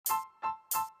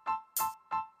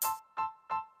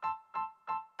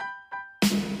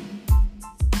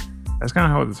That's kind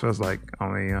of how this feels like.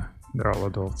 Only they're all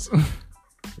adults.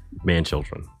 Man,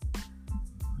 children.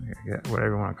 Yeah,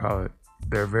 whatever you want to call it.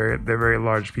 They're very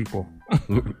large people.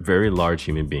 Very large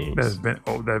human beings. That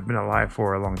have been alive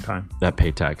for a long time. That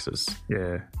pay taxes.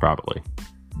 Yeah. Probably.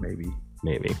 Maybe.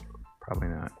 Probably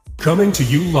not. Coming to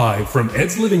you live from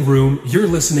Ed's living room, you're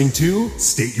listening to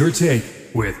State Your Take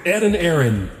with Ed and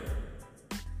Aaron.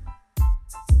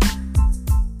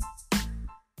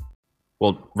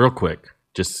 Well, real quick,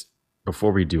 just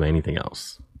before we do anything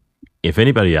else, if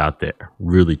anybody out there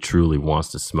really truly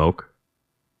wants to smoke,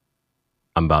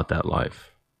 I'm about that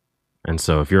life. And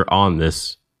so if you're on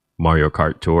this Mario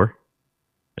Kart tour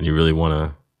and you really want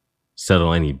to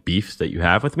settle any beefs that you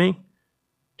have with me,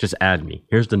 just add me.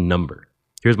 Here's the number.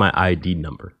 Here's my ID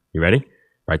number. You ready?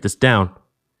 Write this down.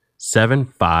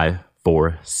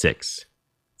 7546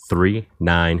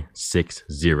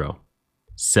 3960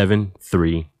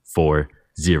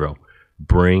 7340.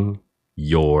 Bring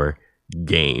your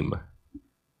game.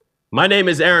 My name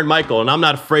is Aaron Michael, and I'm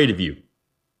not afraid of you.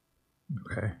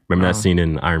 Okay. Remember that scene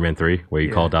in Iron Man 3 where he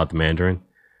called out the Mandarin?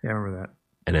 Yeah, I remember that.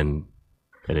 And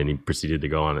then he proceeded to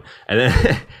go on it.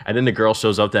 And then the girl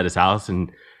shows up at his house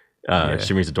and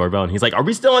she rings the doorbell and he's like, "Are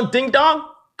we still on Ding Dong?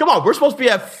 Come on, we're supposed to be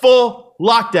at full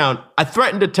lockdown. I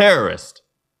threatened a terrorist."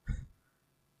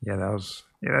 Yeah,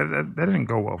 that didn't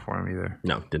go well for him either.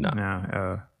 No, did not.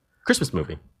 No. Christmas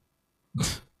movie.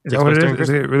 Is that what it is? Is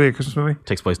it really a Christmas movie?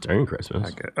 Takes place during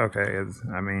Christmas. Okay. I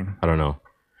don't know.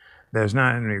 There's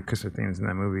not any Christmas themes in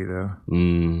that movie though.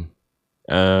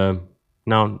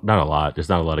 No, not a lot. There's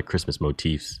not a lot of Christmas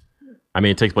motifs. I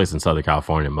mean, it takes place in Southern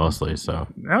California mostly, so.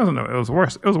 I don't know. It was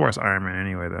worse. It was worse Iron Man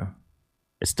anyway, though.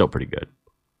 It's still pretty good.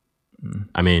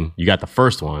 I mean, you got the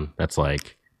first one. That's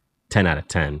like 10 out of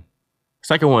 10.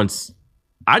 Second one's,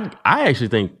 I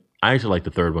actually like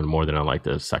the third one more than I like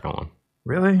the second one.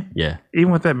 Really? Yeah.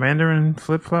 Even with that Mandarin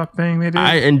flip-flop thing they did?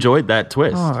 I enjoyed that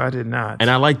twist. Oh, I did not.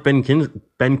 And I like Ben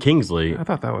Kingsley. I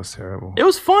thought that was terrible. It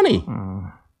was funny.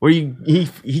 Oh. Where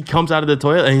he comes out of the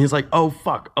toilet and he's like, "Oh,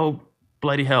 fuck. Oh,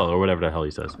 bloody hell," or whatever the hell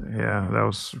he says. Yeah, that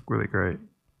was really great.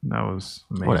 That was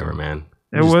amazing. Whatever, man.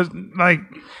 It was like...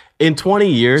 In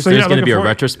 20 years, there's going to be a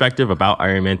retrospective about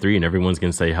Iron Man 3 and everyone's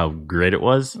going to say how great it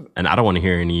was. And I don't want to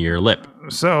hear any of your lip.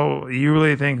 So you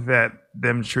really think that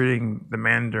them treating the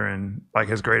Mandarin like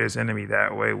his greatest enemy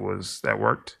that way that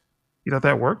worked? You thought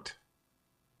that worked?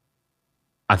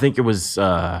 I think it was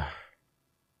an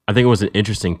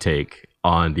interesting take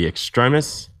on the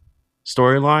Extremis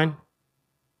storyline.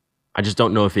 I just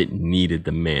don't know if it needed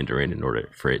the Mandarin in order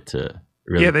for it to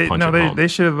really punch him home. They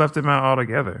should have left him out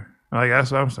altogether. Like,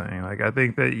 that's what I'm saying. Like, I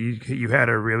think that you had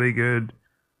a really good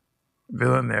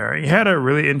villain there. You had a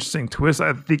really interesting twist.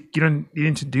 I think you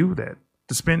didn't do that.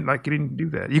 To spin, like, you didn't do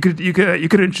that. You could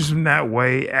introduce him that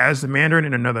way as the Mandarin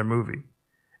in another movie,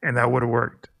 and that would have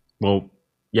worked. Well,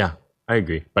 yeah, I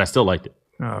agree, but I still liked it.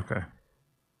 Oh, okay.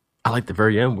 I liked the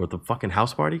very end where the fucking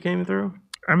house party came through.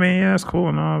 I mean, yeah, it's cool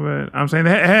and all, but I'm saying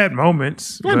they had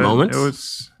moments. Yeah, moments. It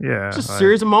was, just a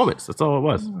series of moments. That's all it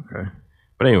was. Okay.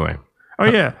 But anyway. Oh,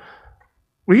 yeah.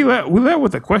 We let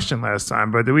with a question last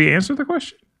time, but did we answer the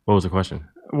question? What was the question?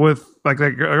 With like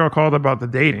that girl called about the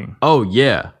dating. Oh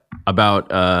yeah, about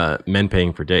men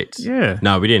paying for dates. Yeah.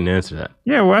 No, we didn't answer that.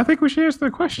 Yeah, well, I think we should answer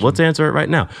the question. Let's answer it right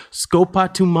now. Scopa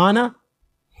Tumana.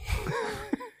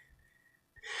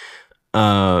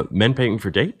 Men paying for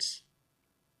dates?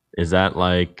 Is that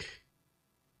like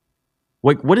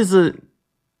what is the?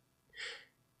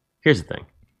 Here's the thing.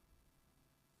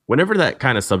 Whenever that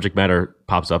kind of subject matter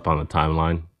pops up on the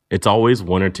timeline, it's always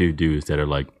one or two dudes that are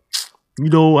like,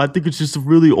 I think it's just a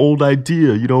really old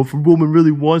idea. If a woman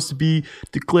really wants to be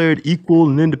declared equal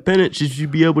and independent, she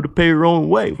should be able to pay her own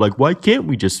way. Like, why can't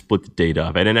we just split the date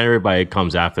up? And then everybody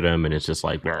comes after them, and it's just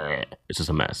like, it's just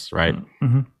a mess, right?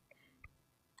 Mm-hmm.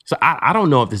 So I don't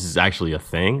know if this is actually a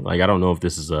thing. Like, I don't know if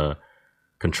this is a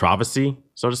controversy,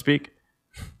 so to speak.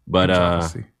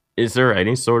 But is there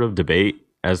any sort of debate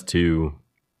as to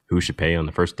who should pay on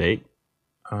the first date?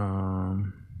 I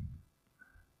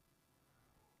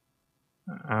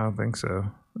don't think so.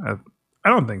 I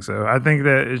don't think so. I think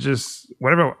that it's just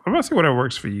whatever. I'm gonna say whatever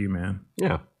works for you, man.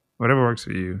 Yeah, whatever works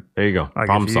for you. There you go. Like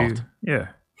problem solved. Yeah.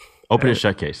 Open and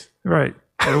shut case. Right.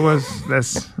 It was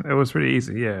pretty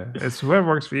easy. Yeah. It's whatever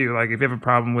works for you. Like if you have a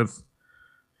problem with.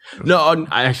 No,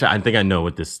 I think I know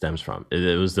what this stems from.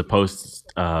 It was the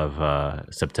post of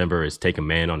September is Take a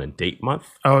Man on a Date Month.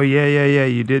 Oh yeah.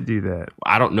 You did do that.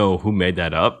 I don't know who made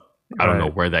that up. I don't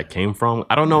know where that came from.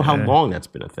 I don't know how long that's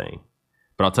been a thing.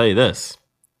 But I'll tell you this.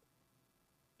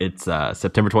 It's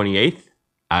September 28th.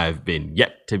 I've been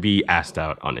yet to be asked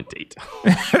out on a date.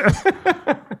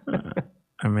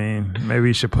 I mean, maybe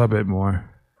you should pub it more.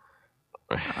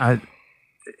 I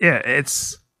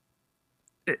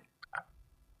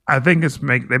think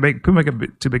people make a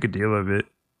bit too big a deal of it.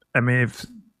 I mean,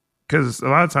 because a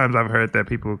lot of times I've heard that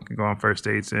people can go on first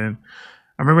dates and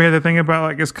I remember we had the thing about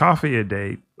like, is coffee a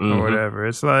date or whatever.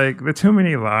 It's like there are too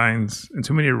many lines and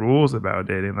too many rules about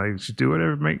dating. Like, you should do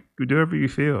whatever you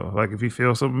feel. Like, if you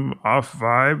feel some off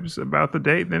vibes about the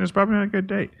date, then it's probably not a good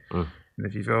date. And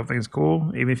if you feel everything's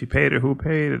cool, even if you paid or who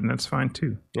paid, then that's fine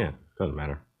too. Yeah, doesn't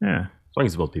matter. Yeah, as long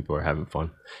as both people are having fun.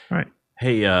 Right.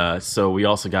 Hey, so we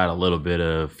also got a little bit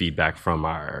of feedback from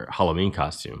our Halloween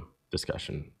costume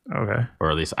discussion. Okay.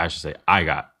 Or at least I should say I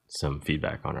got some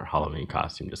feedback on our Halloween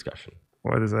costume discussion.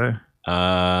 What is that?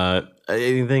 I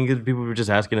think people were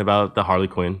just asking about the Harley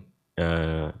Quinn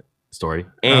story.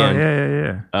 And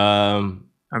yeah.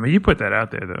 I mean, you put that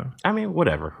out there though. I mean,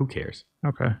 whatever. Who cares?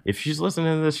 Okay. If she's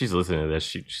listening to this, she's listening to this.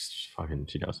 She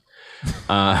knows.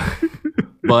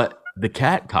 But the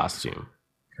cat costume.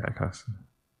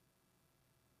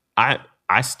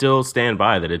 I still stand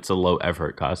by that it's a low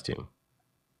effort costume.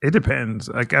 It depends.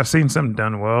 Like, I've seen some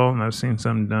done well and I've seen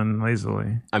some done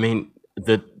lazily. I mean,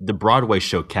 the Broadway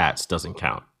show Cats doesn't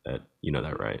count. You know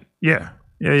that, right? Yeah.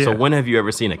 So when have you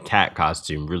ever seen a cat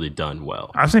costume really done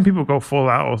well? I've seen people go full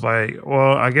out with like,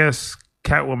 well, I guess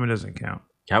Catwoman doesn't count.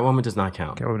 Catwoman does not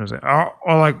count. Catwoman doesn't.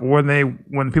 Or like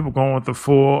when people going with the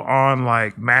full on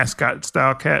like mascot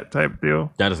style cat type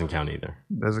deal. That doesn't count either.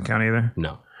 Doesn't count either?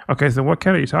 No. Okay, so what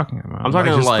cat are you talking about? I'm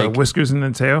talking just like the whiskers and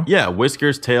the tail? Yeah,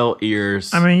 whiskers, tail,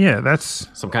 ears. I mean, yeah, that's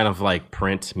some kind of like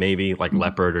print, maybe like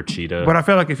leopard or cheetah. But I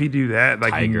feel like if you do that,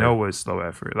 like tiger. You know it's low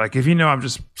effort. Like if you know I'm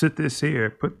just sit this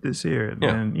here, put this here,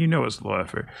 then you know it's low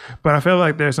effort. But I feel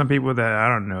like there's some people that I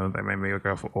don't know that may make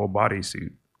a full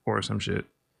bodysuit or some shit.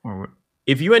 Or what.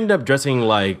 If you end up dressing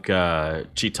like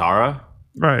Chitara,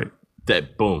 right?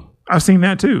 That boom. I've seen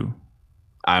that too.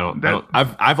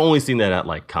 I've only seen that at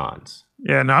like cons.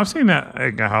 Yeah, no, I've seen that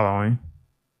at Halloween.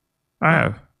 I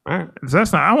have. All right. So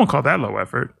that's not. I won't call that low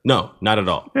effort. No, not at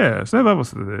all. Yeah, so that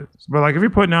levels to this. But like, if you're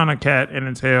putting on a cat and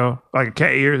a tail, like a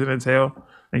cat ears and a tail,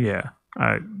 then yeah.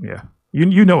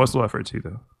 You know it's low effort too,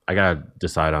 though. I gotta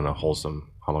decide on a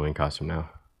wholesome Halloween costume now.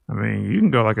 I mean, you can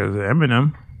go like as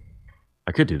Eminem.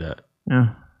 I could do that.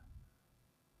 Yeah.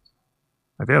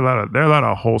 Like there are a lot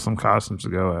of wholesome costumes to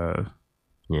go as.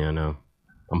 Yeah, I know.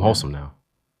 I'm wholesome now.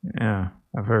 Yeah,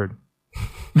 I've heard.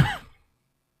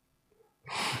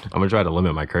 I'm gonna try to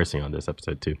limit my cursing on this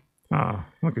episode too. Oh,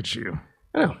 look at you!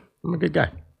 I know, I'm a good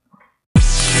guy.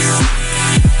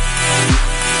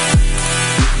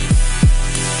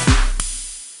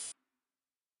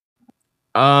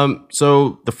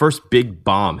 So the first big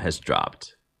bomb has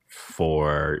dropped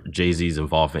for Jay-Z's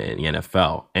involvement in the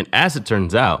NFL, and as it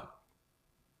turns out,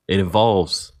 it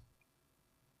involves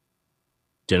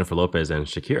Jennifer Lopez and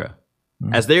Shakira,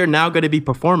 as they are now going to be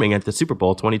performing at the Super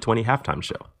Bowl 2020 halftime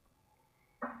show.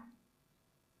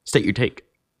 State your take,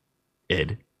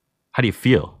 Ed. How do you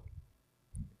feel?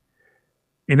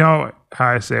 You know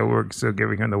how I said we're still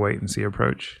giving him the wait and see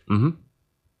approach? Mm-hmm.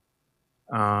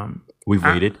 We've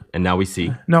waited, and now we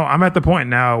see. No, I'm at the point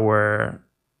now where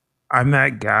I'm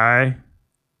that guy.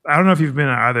 I don't know if you've been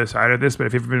on either side of this, but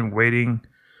if you've been waiting,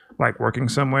 like working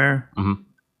somewhere,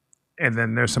 and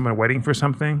then there's someone waiting for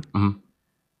something, and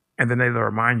then they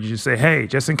remind you to say, hey,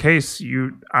 just in case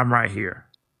I'm right here.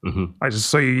 Like,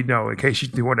 just so you know, in case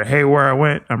you wonder, hey, where I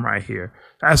went, I'm right here.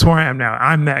 That's where I am now.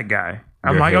 I'm that guy.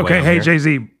 I'm like, okay, hey,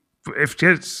 Jay-Z, if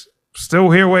it's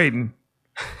still here waiting,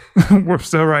 we're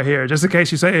still right here. Just in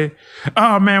case you say,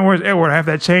 oh, man, where's Edward? I have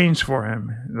that change for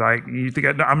him. Like, you think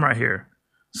I'm right here.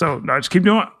 So, no, just keep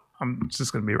doing it. I'm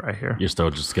just going to be right here. You're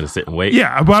still just going to sit and wait?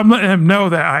 Yeah, but I'm letting him know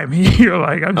that I'm here.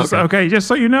 Like, I'm just, okay, just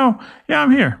so you know, yeah, I'm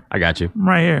here. I got you. I'm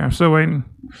right here. I'm still waiting.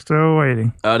 Still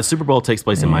waiting. The Super Bowl takes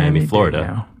place in Miami,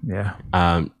 Florida.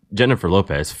 Yeah. Jennifer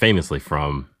Lopez, famously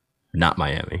from not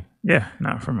Miami. Yeah,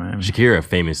 not from Miami. Shakira,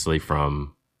 famously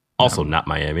from also not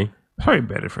Miami. Probably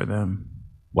better for them.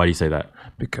 Why do you say that?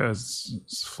 Because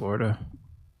it's Florida.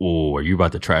 Oh, are you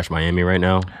about to trash Miami right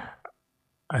now?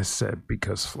 I said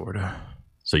because Florida.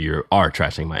 So you are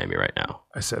trashing Miami right now.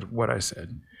 I said what I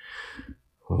said.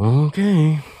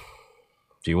 Okay.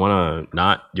 Do you want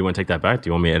to take that back? Do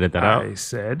you want me to edit that out? I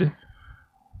said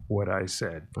what I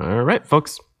said. All right,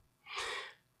 folks.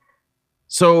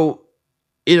 So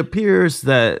it appears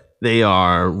that they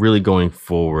are really going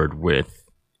forward with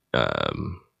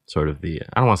sort of the,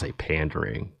 I don't want to say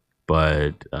pandering,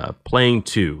 but playing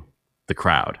to the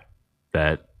crowd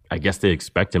that I guess they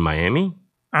expect in Miami.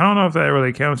 I don't know if that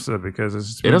really counts though,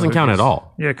 because it doesn't count at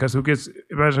all. Yeah, because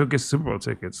imagine who gets Super Bowl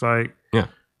tickets? Like, yeah,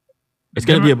 It's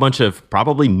going to be a bunch of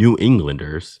probably New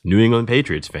Englanders, New England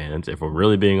Patriots fans, if we're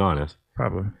really being honest.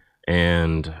 Probably.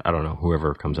 And I don't know,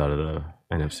 whoever comes out of the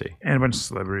NFC. And a bunch of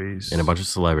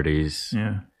celebrities.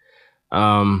 Yeah.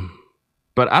 Yeah.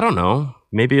 But I don't know.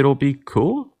 Maybe it'll be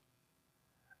cool.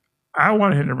 I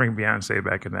wanted him to bring Beyonce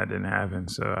back, and that didn't happen.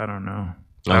 So I don't know.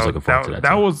 I was looking forward to that.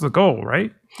 That was the goal,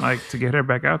 right? Like to get her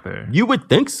back out there. You would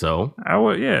think so. I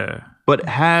would, yeah. But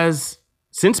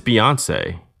since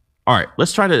Beyonce, all right,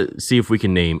 let's try to see if we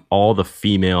can name all the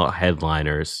female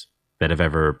headliners that have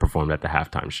ever performed at the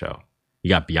halftime show. You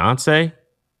got Beyonce,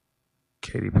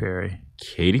 Katy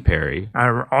Perry. I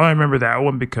remember that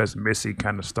one because Missy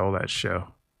kind of stole that show.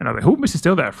 And I was like, who Missy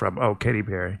steal that from? Oh, Katy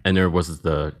Perry. And there was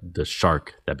the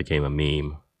shark that became a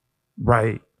meme.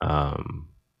 Right.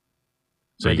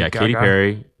 So you got Katy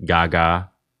Perry,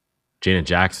 Gaga, Janet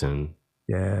Jackson.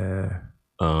 Yeah.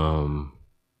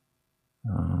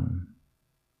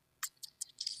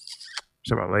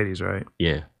 It's about ladies, right?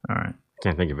 Yeah. All right.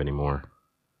 Can't think of any more.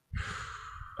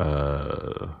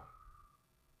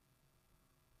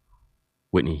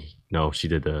 Whitney. No, she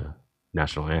did the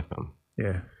national anthem.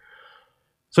 Yeah.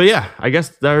 So yeah, I guess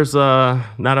there's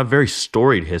not a very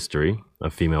storied history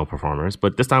of female performers,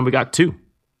 but this time we got 2.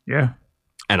 Yeah.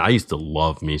 And I used to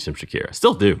love me some Shakira.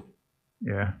 Still do.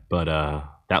 Yeah. But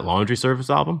that Laundry Service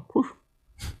album, whew,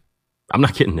 I'm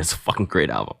not kidding. It's a fucking great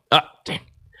album. Damn.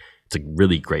 It's a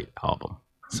really great album.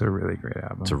 It's a really great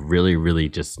album. It's a really, really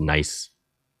just nice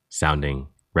sounding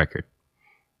record.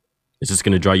 Is this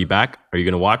going to draw you back? Are you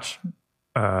going to watch?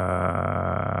 You're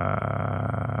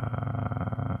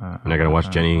not going to watch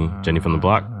Jenny from the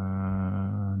Block?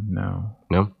 No.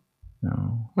 No?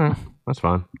 No. That's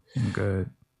fine. I'm good.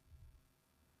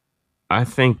 I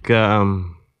think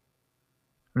I'm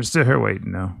still here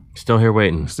waiting, though. Still here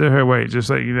waiting. Still here waiting. Just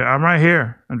like, I'm right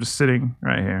here. I'm just sitting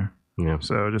right here. Yeah.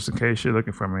 So just in case you're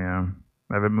looking for me, I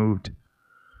haven't moved.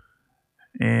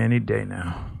 Any day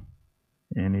now.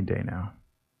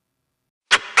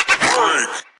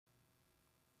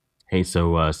 Hey,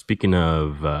 so speaking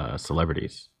of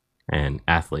celebrities and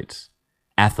athletes,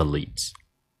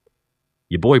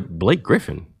 your boy Blake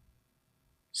Griffin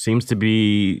seems to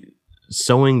be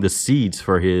sowing the seeds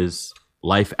for his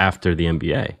life after the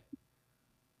NBA.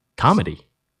 Comedy.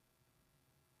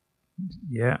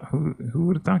 Yeah, who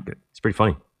would have thunk it? It's pretty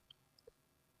funny.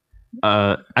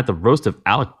 At the roast of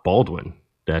Alec Baldwin,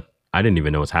 that I didn't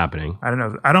even know was happening. I don't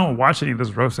know. I don't watch any of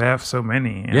those roasts. I have so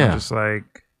many. And I'm just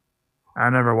like, I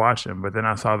never watched them. But then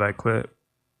I saw that clip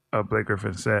of Blake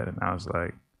Griffin set, and I was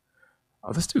like,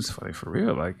 oh, this dude's funny for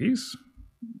real. Like, he's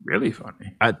really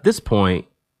funny. At this point,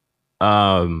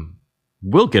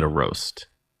 we'll get a roast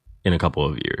in a couple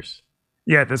of years.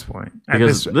 Yeah, at this point.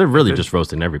 Because they're really just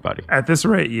roasting everybody. At this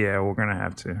rate, yeah, we're going to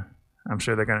have to. I'm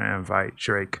sure they're going to invite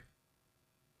Drake.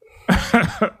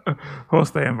 Who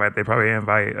else they invite? They probably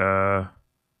invite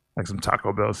like some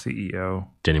Taco Bell CEO.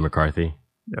 Jenny McCarthy.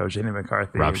 Jenny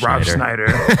McCarthy. Rob Schneider.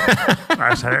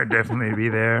 Rob Schneider definitely be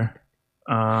there.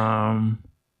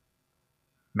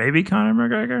 Maybe Conor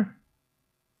McGregor.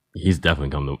 He's definitely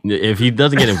coming to. If he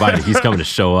doesn't get invited, he's coming to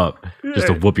show up just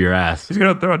to whoop your ass. He's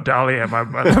gonna throw a dolly at my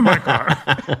car.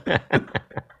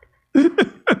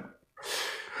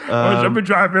 I've been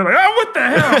driving like, oh, what the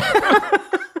hell?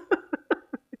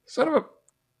 Son of a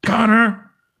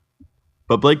Connor.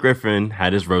 But Blake Griffin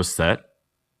had his roast set,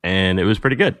 and it was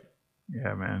pretty good.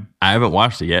 Yeah, man. I haven't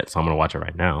watched it yet, so I'm gonna watch it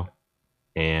right now,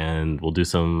 and we'll do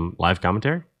some live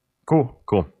commentary. Cool.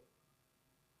 All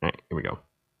right, here we go.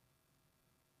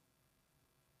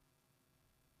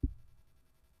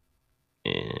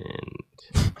 And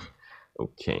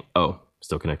okay. Oh,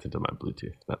 still connected to my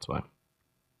Bluetooth. That's why. Stand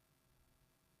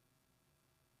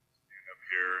up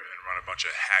here and run a bunch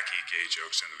of hacky gay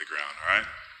jokes into the ground, all right?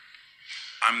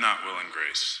 I'm not Will and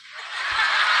Grace.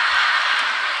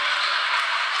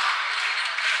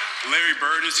 Larry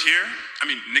Bird is here.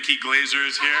 Nikki Glazer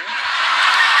is here.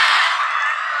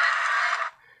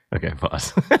 Okay,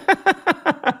 pause.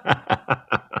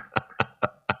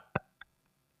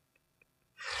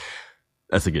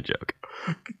 That's a good joke.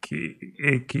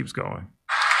 It keeps going.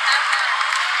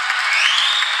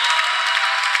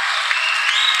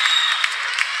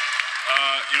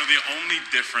 The only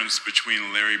difference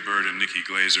between Larry Bird and Nikki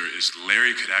Glazer is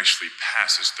Larry could actually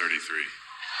pass his 33.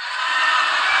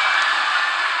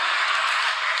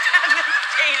 I'm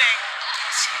kidding.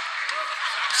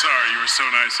 I'm sorry, you were so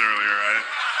nice earlier.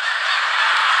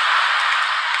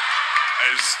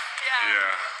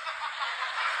 Yeah.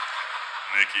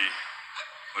 Nikki,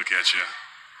 look at you.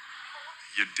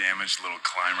 You damaged little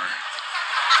climber.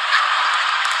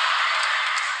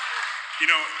 You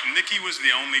know, Nikki was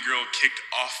the only girl kicked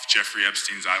off Jeffrey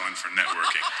Epstein's island for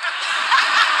networking.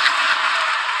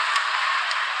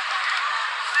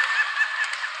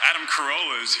 Adam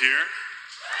Carolla is here.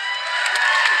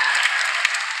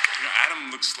 You know, Adam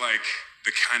looks like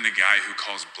the kind of guy who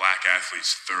calls black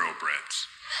athletes thoroughbreds.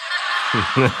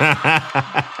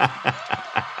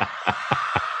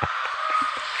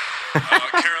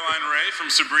 Caroline Ray from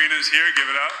Sabrina's here. Give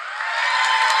it up.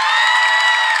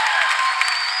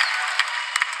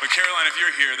 But Caroline, if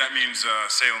you're here, that means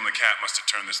Salem the cat must have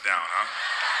turned this down, huh?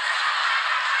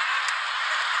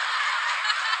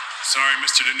 Sorry,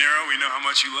 Mr. De Niro, we know how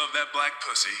much you love that black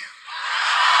pussy.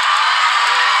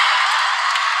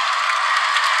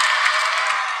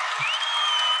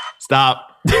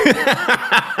 Stop.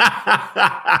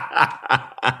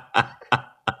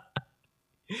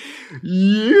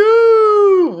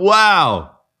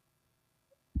 Wow.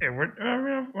 Yeah, we're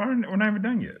not even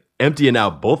done yet. Emptying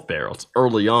out both barrels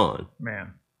early on.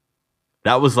 Man.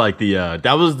 That was like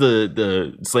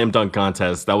the slam dunk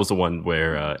contest. That was the one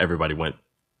where everybody went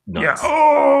nuts. Yeah.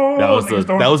 Oh, that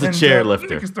was a chair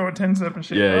lifter. Niggas throwing 10s up and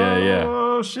shit. Yeah.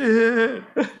 Oh shit.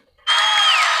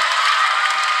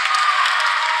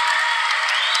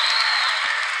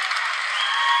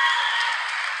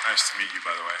 Nice to meet you,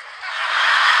 by the way.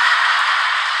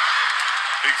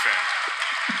 Big fan.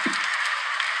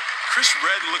 Chris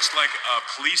Redd looks like a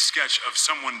police sketch of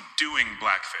someone doing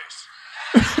blackface.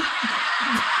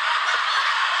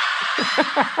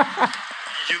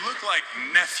 You look like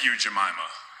nephew Jemima.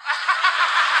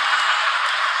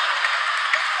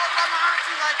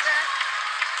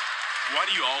 Why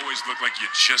do you always look like you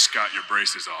just got your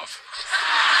braces off?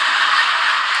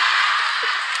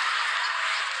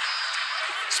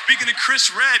 Speaking of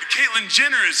Chris Redd, Caitlyn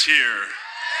Jenner is here.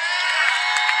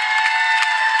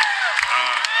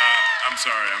 I'm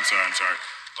sorry.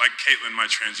 Like Caitlyn, my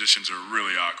transitions are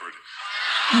really awkward.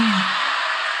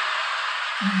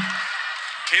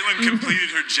 Caitlyn completed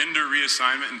her gender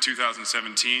reassignment in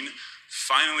 2017,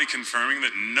 finally confirming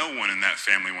that no one in that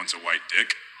family wants a white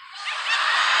dick.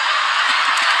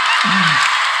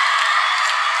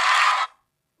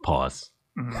 Pause.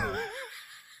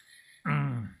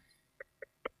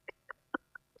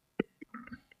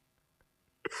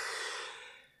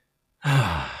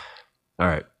 All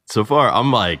right. So far,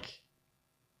 I'm like,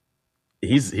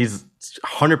 he's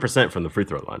 100% from the free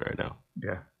throw line right now.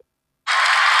 Yeah.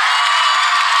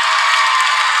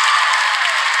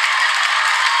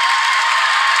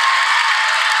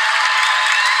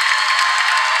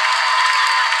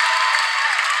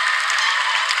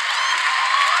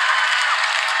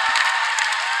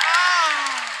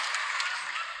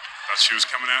 Thought she was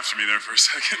coming after me there for a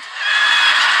second.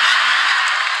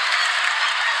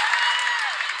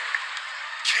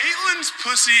 Caitlyn's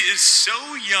pussy is so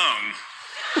young.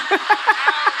 How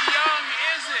young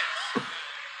is it?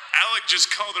 Alec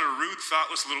just called it a rude,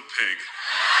 thoughtless little pig.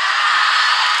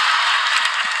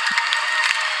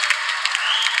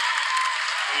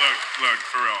 Look,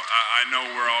 for real. I know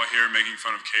we're all here making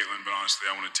fun of Caitlyn, but honestly,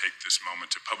 I want to take this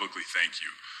moment to publicly thank you.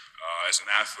 As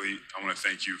an athlete, I want to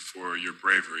thank you for your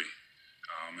bravery.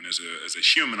 And as a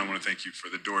human, I want to thank you for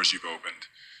the doors you've opened.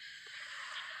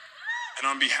 And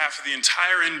on behalf of the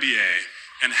entire NBA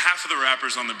and half of the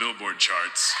rappers on the Billboard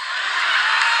charts,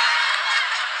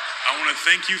 I want to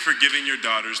thank you for giving your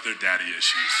daughters their daddy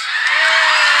issues.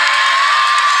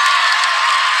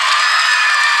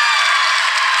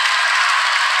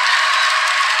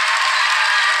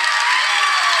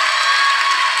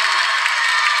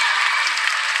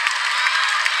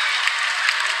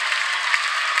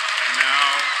 And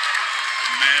now,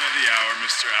 the man of the hour,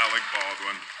 Mr. Alec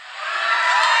Baldwin.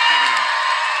 Give it up.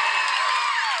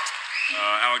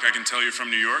 Alec, I can tell you're from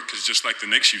New York, because just like the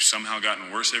Knicks, you've somehow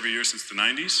gotten worse every year since the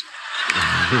 90s.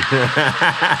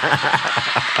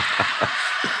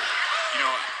 You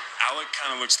know, Alec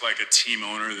kind of looks like a team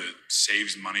owner that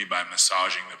saves money by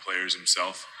massaging the players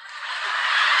himself.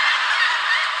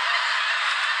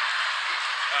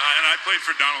 And I played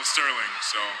for Donald Sterling,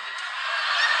 so...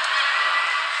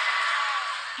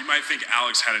 You might think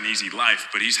Alex had an easy life,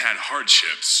 but he's had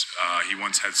hardships. He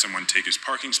once had someone take his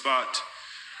parking spot.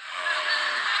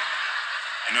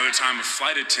 Another time, a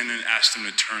flight attendant asked him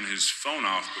to turn his phone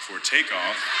off before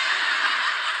takeoff.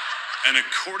 And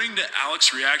according to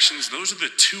Alex's reactions, those are the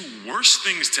two worst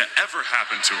things to ever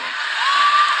happen to him.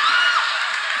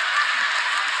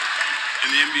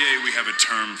 In the NBA, we have a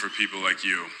term for people like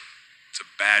you. It's a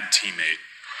bad teammate.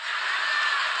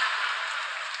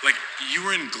 Like, you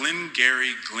were in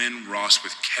Glengarry Glen Ross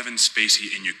with Kevin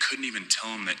Spacey, and you couldn't even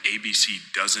tell him that ABC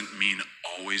doesn't mean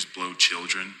always blow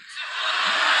children.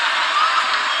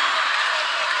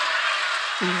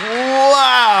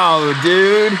 Wow,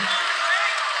 dude. I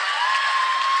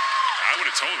would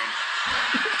have told him.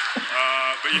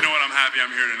 But you know what? I'm happy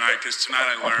I'm here tonight because tonight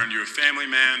I learned you're a family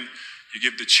man, you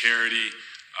give to charity,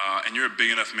 and you're a big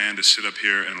enough man to sit up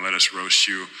here and let us roast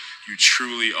you. You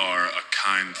truly are a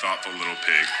kind, thoughtful little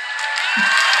pig.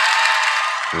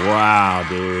 Wow,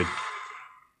 dude.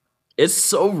 It's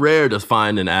so rare to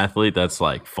find an athlete that's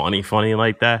like funny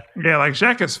like that. Yeah, like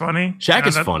Shaq is funny. Shaq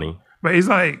is funny. But he's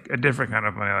like a different kind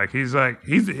of funny. Like his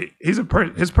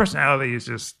personality is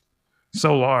just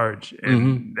so large,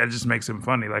 and that just makes him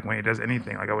funny. Like when he does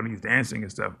anything, like when he's dancing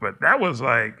and stuff. But that was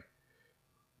like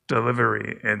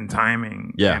delivery and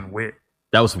timing and wit.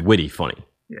 That was witty funny.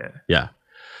 Yeah.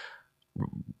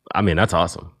 I mean, that's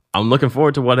awesome. I'm looking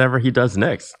forward to whatever he does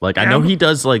next. Like I know he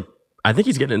does like, I think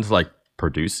he's getting into like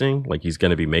producing. Like he's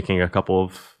going to be making a couple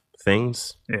of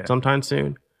things sometime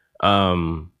soon.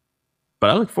 But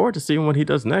I look forward to seeing what he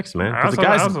does next, man. Because the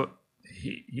guy's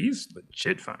he's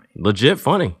legit funny. Legit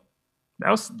funny. That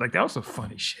was some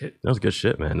funny shit. That was good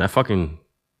shit, man. That fucking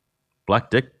black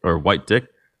dick or white dick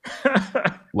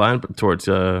line towards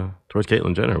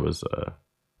Caitlyn Jenner was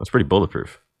pretty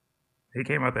bulletproof. He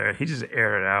came out there. He just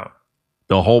aired it out.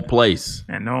 The whole place.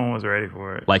 And no one was ready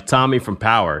for it. Like Tommy from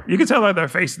Power. You could tell like their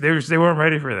face, they weren't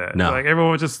ready for that. No. Like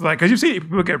everyone was just like, because you see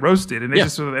people get roasted and they're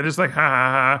just like, ha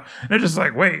ha ha. And they're just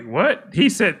like, wait, what? He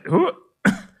said, who?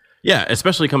 Yeah,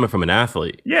 especially coming from an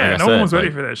athlete. Yeah, no one was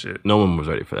ready for that shit. No one was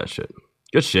ready for that shit.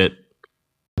 Good shit.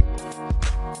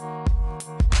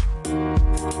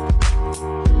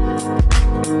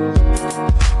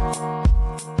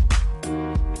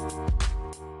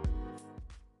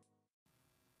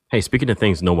 Hey, speaking of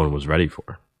things no one was ready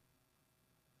for,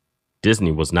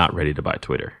 Disney was not ready to buy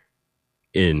Twitter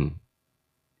in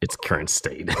its current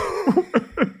state.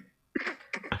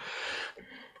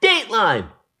 Dateline!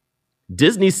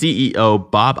 Disney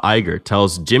CEO Bob Iger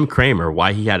tells Jim Cramer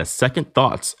why he had a second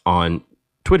thoughts on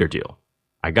Twitter deal.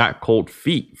 I got cold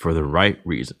feet for the right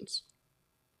reasons.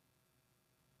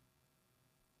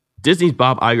 Disney's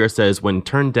Bob Iger says when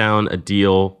turned down a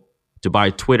deal to buy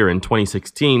Twitter in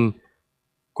 2016,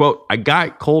 quote, I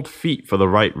got cold feet for the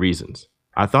right reasons.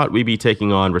 I thought we'd be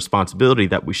taking on responsibility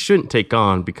that we shouldn't take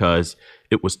on because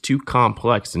it was too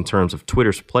complex in terms of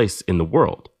Twitter's place in the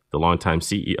world, the longtime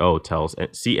CEO tells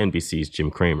CNBC's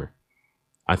Jim Cramer.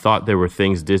 I thought there were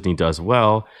things Disney does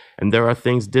well, and there are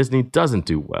things Disney doesn't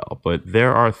do well, but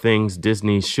there are things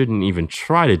Disney shouldn't even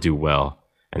try to do well,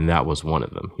 and that was one of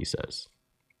them, he says.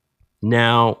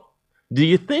 Now, do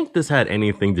you think this had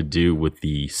anything to do with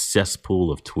the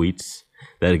cesspool of tweets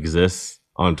that exists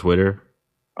on Twitter?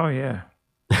 Oh, yeah.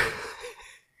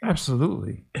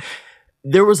 Absolutely.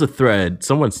 There was a thread.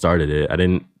 Someone started it. I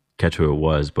didn't catch who it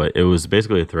was, but it was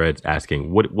basically a thread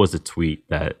asking what was the tweet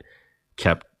that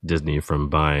kept Disney from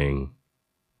buying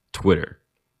Twitter.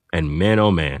 And man,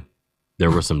 oh man, there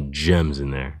were some gems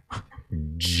in there.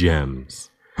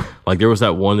 Gems. Like there was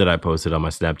that one that I posted on my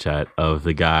Snapchat of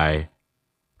the guy.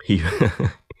 He,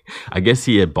 I guess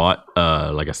he had bought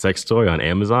like a sex toy on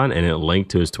Amazon and it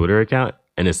linked to his Twitter account.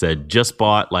 And it said, just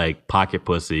bought like pocket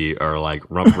pussy or like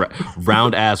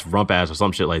round ass, rump ass or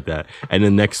some shit like that. And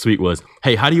then next tweet was,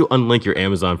 hey, how do you unlink your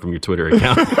Amazon from your Twitter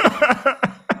account?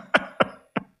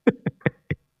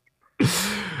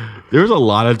 There was a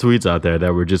lot of tweets out there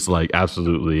that were just like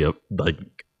absolutely like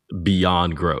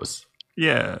beyond gross.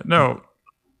 Yeah, no,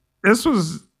 this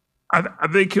was, I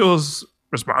think he was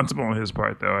responsible on his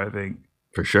part though, I think.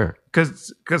 For sure.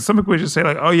 Because some people just say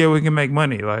like, oh yeah, we can make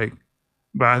money. Like,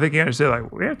 but I think he understood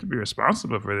like, we have to be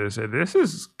responsible for this. And this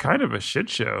is kind of a shit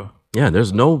show. Yeah,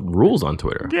 there's no rules on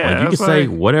Twitter. Yeah, like, you can say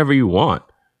whatever you want.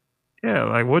 Yeah,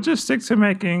 like we'll just stick to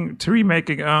remaking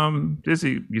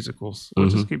Disney musicals. We'll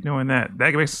just keep doing that.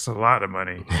 That makes us a lot of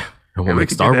money. And we'll make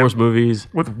Star Wars movies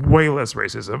with way less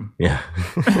racism. Yeah,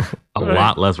 a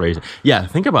lot less racism. Yeah,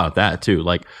 think about that too.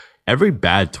 Like every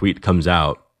bad tweet comes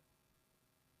out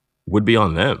would be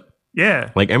on them.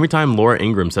 Yeah, like every time Laura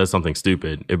Ingraham says something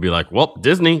stupid, it'd be like, "Well,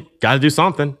 Disney got to do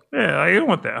something." Yeah, like, you don't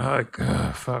want that.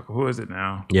 Like, fuck, who is it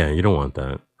now? Yeah, you don't want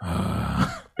that.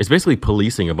 It's basically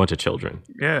policing a bunch of children.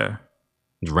 Yeah.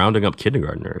 Rounding up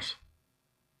kindergartners.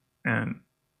 And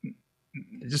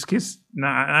it just keeps,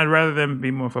 I'd rather them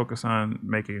be more focused on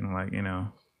making, like, you know,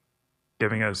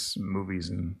 giving us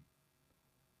movies and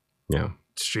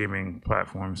streaming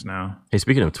platforms now. Hey,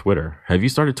 speaking of Twitter, have you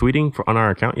started tweeting on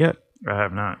our account yet? I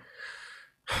have not.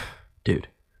 Dude,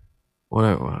 what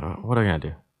I gotta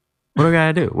do? What I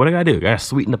gotta do? What I gotta do? I gotta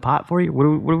sweeten the pot for you? What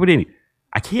do we need?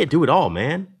 I can't do it all,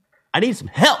 man. I need some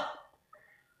help.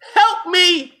 Help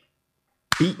me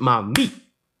beat my meat.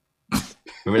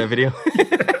 Remember that video?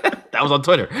 That I was on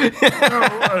Twitter.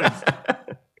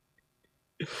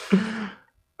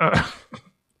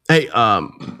 Hey,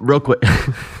 real quick.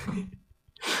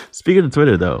 Speaking of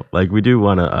Twitter, though, like we do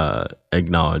want to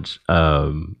acknowledge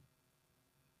we've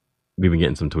been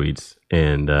getting some tweets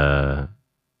and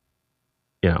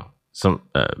some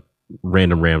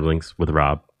random ramblings with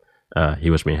Rob. He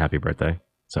wished me a happy birthday.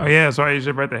 So Oh yeah, that's why it's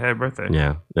your birthday. Happy birthday.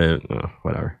 yeah,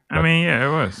 whatever. I mean, yeah,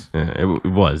 it was. Yeah, it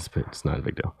was, but it's not a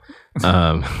big deal.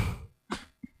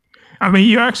 I mean,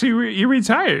 you actually you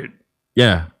retired.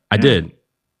 Yeah, I did.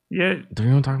 Yeah. Do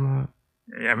you want to talk about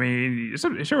it? I mean, it's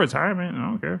your retirement. I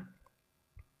don't care.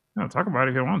 No, talk about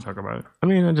it if you want to talk about it. I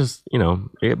mean, I just,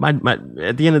 my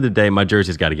at the end of the day, my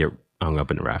jersey's got to get hung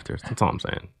up in the rafters. That's all I'm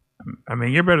saying. I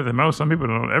mean, you're better than most. Some people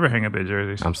don't ever hang up their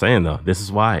jerseys. I'm saying, though, this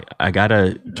is why I got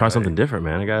to try something different,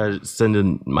 man. I got to send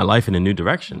in my life in a new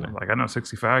direction, man. Like, I know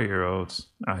 65-year-olds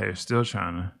out here still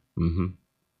trying to Mm-hmm.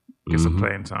 get some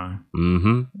playing time.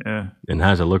 Mm-hmm. Yeah. And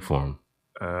how's it look for them?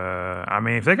 I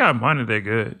mean, if they got money, they're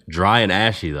good. Dry and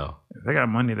ashy, though. If they got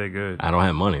money, they're good. I don't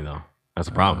have money, though. That's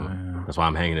a problem. That's why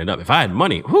I'm hanging it up. If I had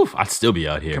money, I'd still be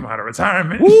out here. Come out of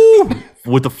retirement. Woo!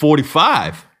 With the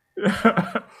 45. You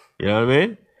know what I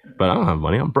mean? But I don't have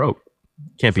money. I'm broke.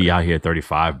 Can't be out here at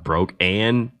 35 broke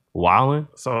and wilding.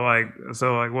 So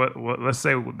what? Let's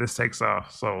say this takes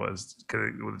off. So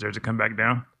will the jersey come back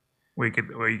down? Where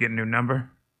you get a new number?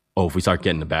 Oh, if we start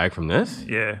getting the bag from this?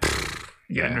 Yeah.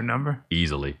 Get a new number?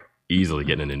 Easily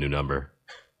getting a new number.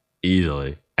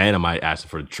 Easily. And I might ask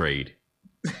for the trade.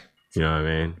 You know what I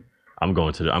mean? I'm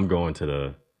going to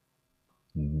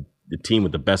the team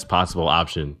with the best possible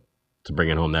option to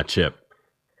bring home that chip.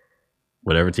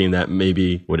 Whatever team that may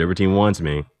be, whatever team wants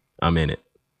me, I'm in it.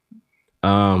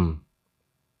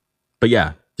 But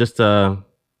yeah, just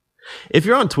if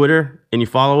you're on Twitter and you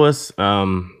follow us,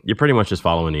 you're pretty much just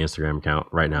following the Instagram account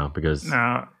right now because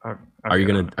No. are you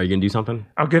gonna do something?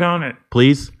 I'll get on it.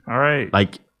 Please? All right.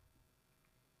 Like,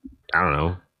 I don't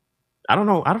know. I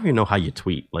don't even know how you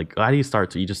tweet. Like, how do you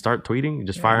start? You just start tweeting? You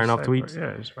just firing off tweets?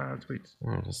 Yeah, just firing off tweets.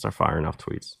 All right, just start firing off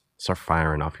tweets. Start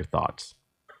firing off your thoughts.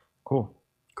 Cool.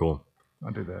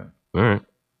 I'll do that. All right.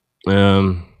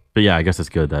 But yeah, I guess it's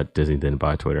good that Disney didn't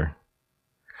buy Twitter.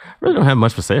 I really don't have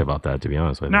much to say about that, to be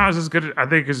honest with you. No, it's just good. I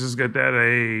think it's just good that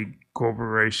a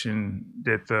corporation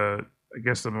did the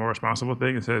more responsible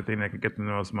thing instead of the thing that could get them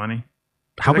the most money.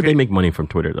 How would they make money from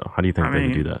Twitter, though? How do you think they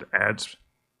would do that? Ads.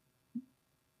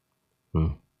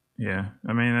 Yeah.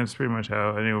 I mean, that's pretty much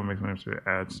how anyone makes money through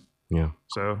ads. Yeah.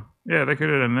 So, yeah, they could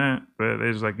have done that. But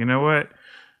they're just like, you know what?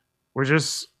 We're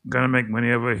just going to make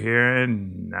money over here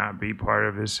and not be part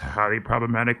of this highly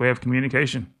problematic way of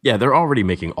communication. Yeah, they're already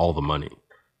making all the money.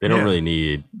 They don't really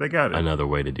need they got it. another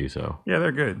way to do so. Yeah,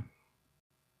 they're good.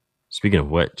 Speaking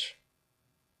of which,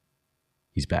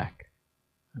 he's back.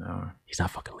 No. He's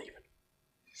not fucking leaving.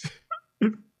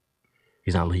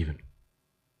 He's not leaving.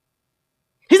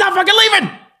 He's not fucking leaving!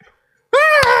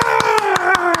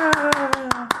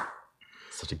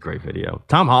 Such a great video.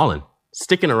 Tom Holland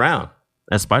sticking around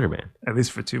as Spider-Man. At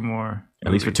least for 2 more.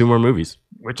 At least for 2 more movies.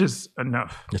 Which is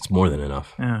enough. It's more than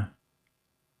enough. Yeah.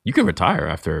 You can retire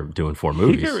after doing 4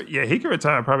 movies. He could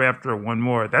retire probably after 1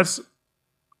 more. That's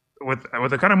with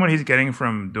the kind of money he's getting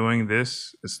from doing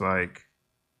this. It's like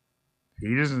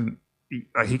he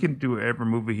can do every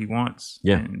movie he wants.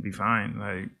 And be fine.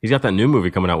 Like he's got that new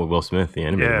movie coming out with Will Smith, the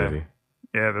animated movie.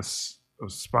 Yeah, this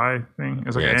spy thing.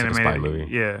 It's like an animated like a spy movie.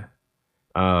 Yeah.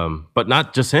 But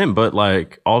not just him, but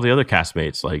like all the other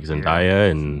castmates, like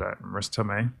Zendaya and Marissa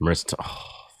Tomei.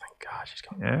 Oh, thank God she's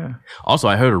coming. Yeah. Also,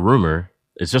 I heard a rumor.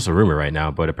 It's just a rumor right now,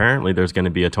 but apparently there's going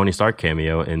to be a Tony Stark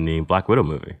cameo in the Black Widow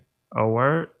movie. Oh,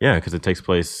 word? Yeah, because it takes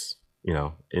place,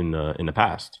 in the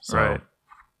past. So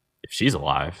if she's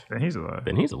alive, then he's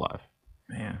alive.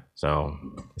 Man. So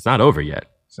it's not over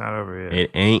yet. It's not over yet. It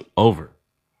ain't over.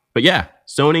 But yeah,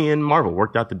 Sony and Marvel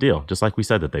worked out the deal, just like we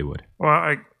said that they would. Well,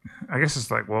 I guess it's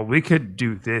like, well, we could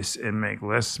do this and make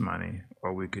less money,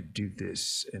 or we could do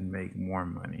this and make more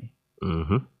money.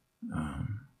 Mm-hmm.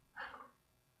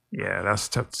 Yeah, that's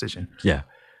a tough decision. Yeah.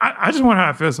 I just wonder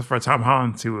how it feels for Tom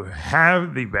Holland to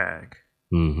have the bag,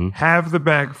 have the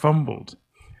bag fumbled,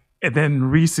 and then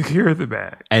re-secure the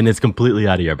bag. And it's completely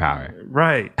out of your power.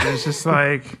 Right. It's just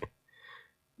like,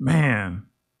 man,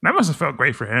 that must have felt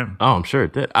great for him. Oh, I'm sure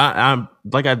it did. I'm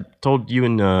like I told you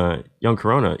in Young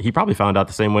Corona, he probably found out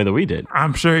the same way that we did.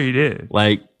 I'm sure he did.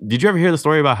 Like, did you ever hear the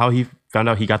story about how he found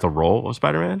out he got the role of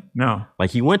Spider-Man? No.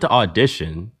 Like, he went to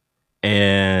audition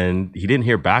and he didn't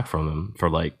hear back from them for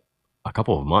like a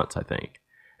couple of months, I think.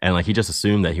 And like he just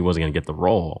assumed that he wasn't going to get the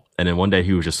role. And then one day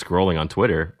he was just scrolling on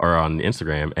Twitter or on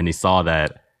Instagram and he saw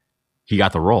that he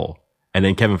got the role. And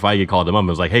then Kevin Feige called him up and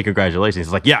was like, hey, congratulations.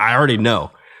 He's like, yeah, I already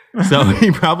know. So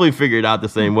he probably figured out the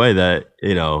same way that,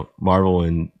 Marvel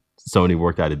and Sony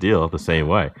worked out a deal the same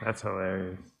way. That's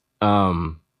hilarious.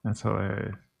 Um, That's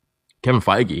hilarious. Kevin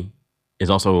Feige is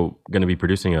also going to be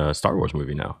producing a Star Wars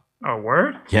movie now. Oh,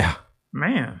 word? Yeah.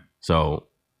 Man. So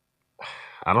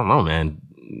I don't know, man.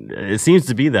 It seems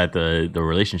to be that the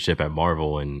relationship at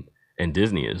Marvel and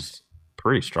Disney is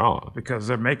pretty strong. Because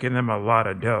they're making them a lot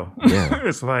of dough. Yeah.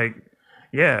 It's like,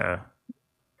 yeah,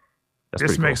 That's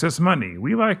this pretty makes cool. us money.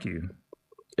 We like you.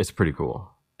 It's pretty cool.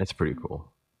 It's pretty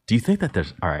cool. Do you think that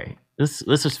there's all right? Let's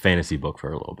just fantasy book for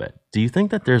a little bit. Do you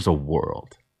think that there's a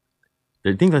world? Do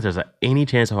you think that there's any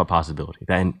chance of a possibility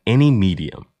that in any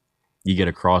medium you get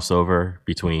a crossover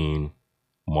between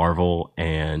Marvel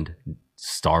and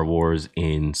Star Wars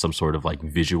in some sort of like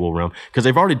visual realm? Because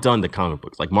they've already done the comic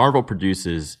books. Like Marvel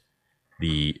produces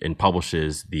and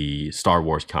publishes the Star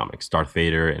Wars comics, Darth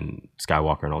Vader and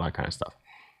Skywalker and all that kind of stuff.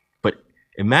 But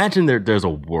imagine there's a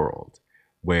world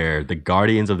where the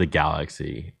Guardians of the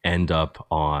Galaxy end up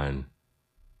on,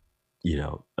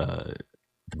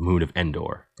 the moon of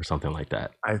Endor or something like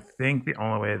that. I think the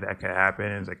only way that could happen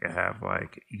is they could have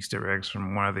like Easter eggs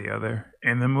from one or the other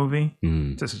in the movie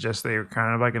to suggest they were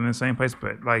kind of like in the same place.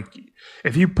 But like,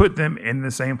 if you put them in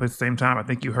the same place at the same time, I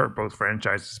think you hurt both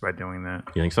franchises by doing that.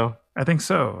 You think so? I think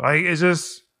so. Like, it's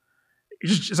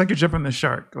like you're jumping the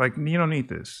shark. Like, you don't need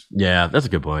this. Yeah, that's a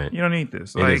good point. You don't need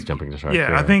this. It Like, is jumping the shark.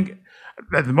 yeah, I think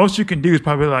that the most you can do is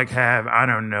probably like have, I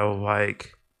don't know,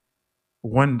 like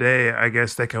one day, I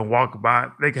guess they can walk by.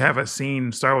 They can have a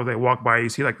scene, Star Wars, they walk by, you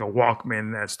see like the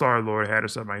Walkman that Star-Lord had or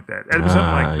something like that. Something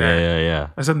like that. Yeah.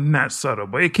 That's something not subtle,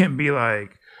 but it can't be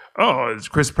like, oh, it's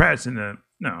Chris Pratt's in the.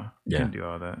 No, you can't do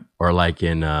all that. Or like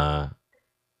in like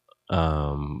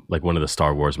one of the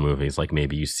Star Wars movies, like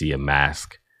maybe you see a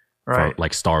mask, Right.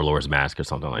 like Star-Lord's mask or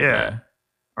something like that.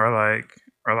 Or like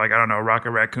I don't know, Rocket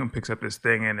Raccoon picks up this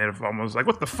thing and it almost like,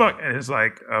 what the fuck? And it's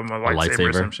like a lightsaber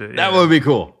or some shit. That would be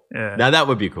cool. Yeah. Now that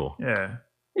would be cool. Yeah.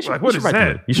 You should, Like, what is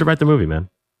that? You should write the movie, man.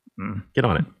 Get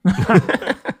on it.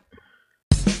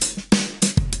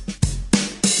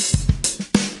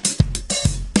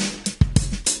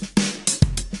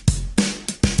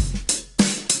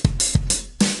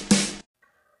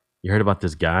 You heard about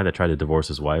this guy that tried to divorce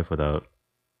his wife without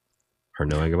her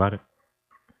knowing about it?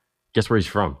 Guess where he's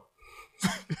from?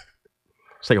 Just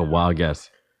take a wild guess.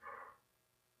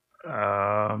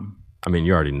 I mean,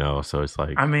 you already know, so it's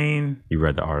like, I mean, you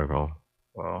read the article.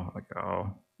 well, like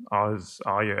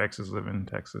all your exes live in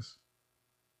Texas.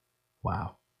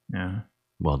 Wow. Yeah.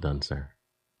 Well done, sir.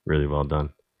 Really well done.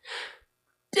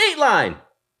 Dateline!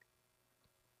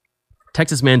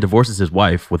 Texas man divorces his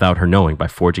wife without her knowing by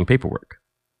forging paperwork.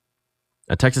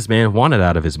 A Texas man wanted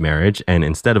out of his marriage, and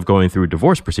instead of going through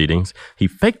divorce proceedings, he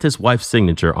faked his wife's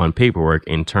signature on paperwork,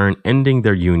 in turn ending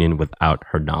their union without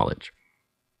her knowledge.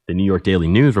 The New York Daily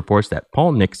News reports that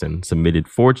Paul Nixon submitted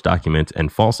forged documents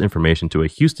and false information to a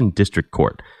Houston district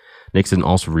court. Nixon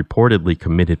also reportedly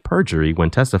committed perjury when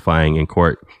testifying in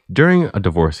court during a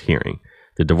divorce hearing.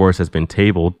 The divorce has been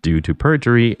tabled due to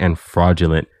perjury and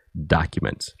fraudulent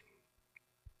documents.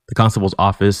 The constable's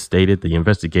office stated the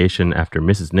investigation after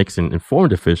Mrs. Nixon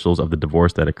informed officials of the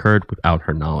divorce that occurred without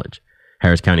her knowledge.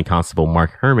 Harris County Constable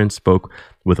Mark Herman spoke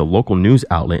with a local news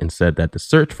outlet and said that the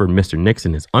search for Mr.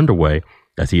 Nixon is underway,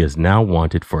 as he is now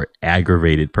wanted for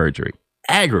aggravated perjury.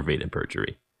 Aggravated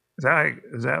perjury. Is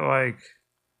that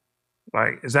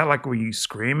like when you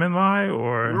scream and lie,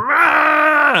 or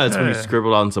That's when you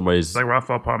scribbled on somebody's. like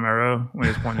Rafael Palmeiro when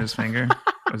he's pointing his finger?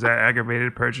 Was that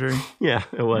aggravated perjury? Yeah,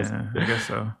 it was. Yeah, I guess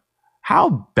so.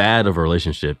 How bad of a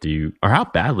relationship how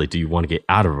badly do you want to get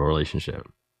out of a relationship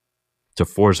to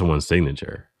forge someone's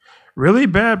signature? Really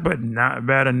bad, but not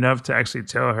bad enough to actually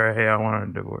tell her, hey, I want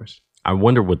a divorce. I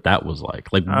wonder what that was like.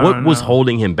 Like, I what don't was know.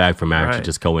 holding him back from actually Right.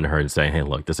 just going to her and saying, hey,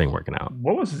 look, this ain't working out?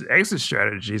 What was his exit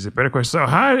strategy is a better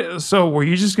question. So were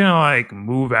you just gonna like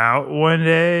move out one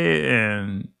day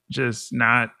and just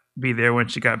not be there when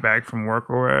she got back from work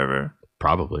or wherever,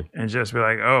 Probably. and just be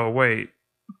like, oh wait,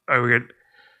 I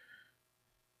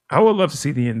would love to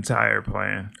see the entire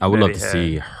plan. I would that love he to had.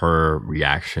 see her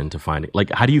reaction to finding, like,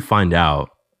 how do you find out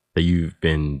that you've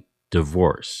been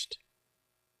divorced?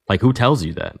 Like, who tells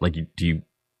you that? Like,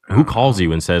 who calls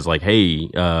you and says, like, hey,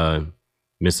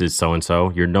 Mrs.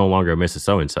 So-and-so, you're no longer Mrs.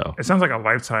 So-and-so? It sounds like a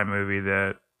Lifetime movie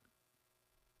that.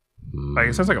 Like,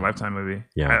 it sounds like a Lifetime movie.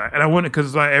 Yeah. And I wouldn't,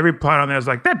 because like every plot on there is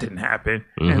like, that didn't happen.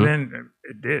 Mhm. And then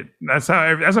it did. That's how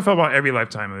I felt about every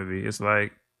Lifetime movie. It's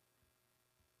like,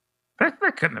 that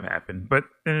couldn't have happened. But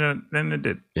then it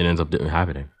did. It ends up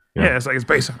happening. Yeah. It's like, it's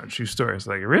based on a true story. It's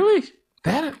like, really?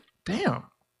 Damn.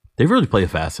 They really play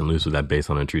fast and loose with that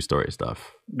based on a true story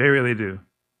stuff. They really do.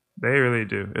 They really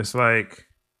do. It's like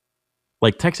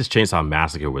Texas Chainsaw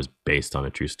Massacre was based on a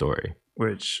true story.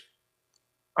 which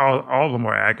all the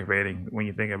more aggravating when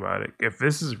you think about it. If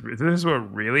this is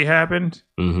what really happened,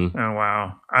 Mm-hmm. oh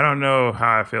wow, I don't know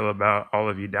how I feel about all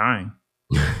of you dying.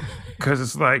 Because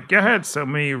it's like, I had so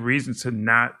many reasons to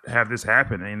not have this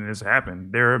happen, and this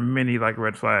happened. There are many like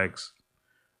red flags,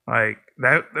 like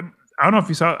that. I don't know if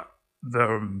you saw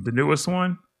the newest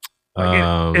one.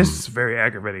 Like it's very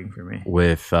aggravating for me.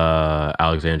 With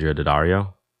Alexandria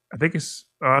Daddario. I think it's.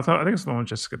 I think it's the one with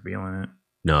Jessica Biel in it.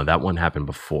 No, that one happened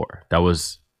before. That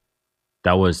was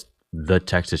the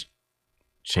Texas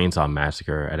Chainsaw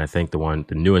Massacre, and I think the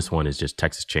newest one is just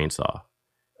Texas Chainsaw.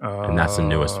 And that's the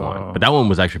newest one. But that one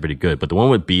was actually pretty good. But the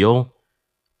one with Beal,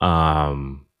 I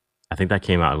think that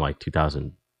came out in like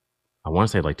 2000. I want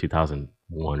to say like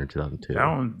 2001 or 2002.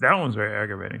 That one's very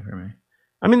aggravating for me.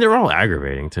 I mean, they're all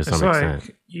aggravating to some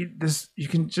extent. You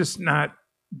can just not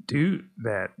do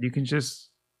that. You can just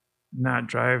not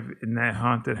drive in that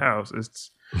haunted house.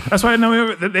 That's why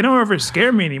they don't ever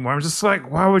scare me anymore. I'm just like,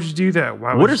 why would you do that?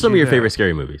 What are some of your favorite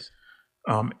scary movies?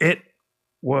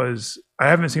 I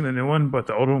haven't seen the new one, but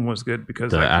the old one was good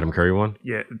because the Adam Curry one.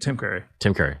 Yeah, Tim Curry.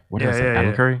 Tim Curry. What did I say?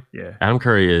 Adam Curry. Yeah. Adam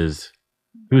Curry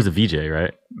he was a VJ,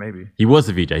 right? Maybe he was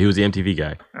the VJ. He was the MTV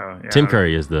guy. Oh, yeah. Tim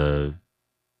Curry is the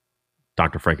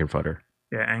Dr. Frankenfutter.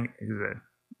 Yeah, and he's it.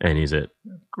 And he's it.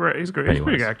 Great. He's great. Pennywise. He's a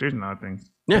pretty good actor. He's in other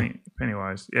things. Yeah.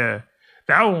 Pennywise. Yeah.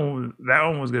 That one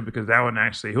was good because that one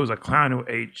actually, he was a clown who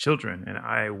ate children, and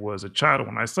I was a child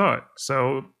when I saw it.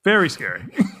 So very scary.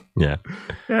 Yeah.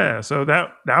 Yeah. So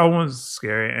that one was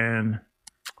scary. And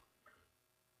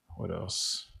what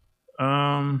else?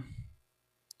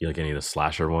 You like any of the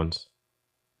slasher ones?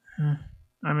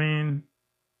 I mean,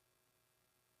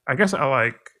 I guess I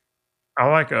like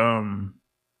some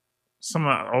of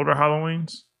the older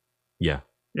Halloweens. Yeah.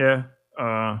 Yeah.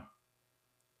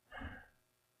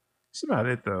 That's about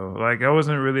it though. Like I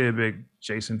wasn't really a big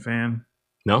Jason fan.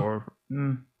 No.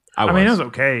 I mean, it was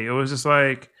okay. It was just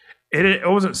like it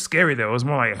wasn't scary though. It was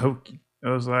more like hokey. It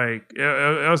was like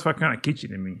it was kind of kitschy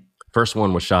to me. First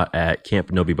one was shot at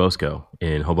Camp Novi Bosco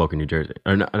in Hoboken, New Jersey.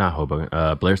 Or not Hoboken,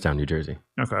 Blairstown, New Jersey.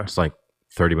 Okay. It's like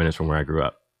 30 minutes from where I grew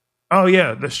up. Oh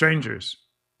yeah, The Strangers.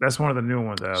 That's one of the new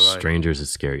ones that I like. Strangers is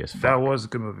scary as fuck. That was a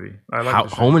good movie. I like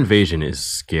Home Invasion is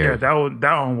scary. Yeah, that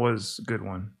one was a good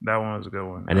one. That one was a good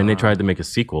one. And then they tried to make a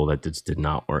sequel that just did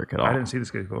not work at all. I didn't see the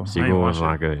sequel. Sequel was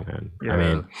not good, man. Yeah. I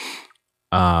mean,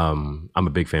 I'm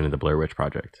a big fan of the Blair Witch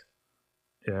Project.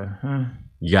 Yeah.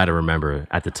 You got to remember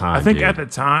at the time. I think at the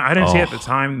time, I didn't see it at the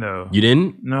time though. You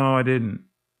didn't? No, I didn't.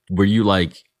 Were you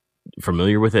like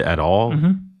familiar with it at all?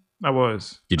 Mm-hmm. I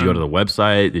was. Did you go to the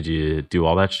website? Did you do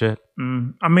all that shit?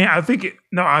 I mean, I think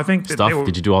that stuff.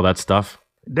 Did you do all that stuff?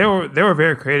 They were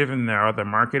very creative in their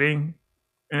marketing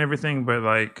and everything, but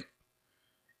like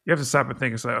you have to stop and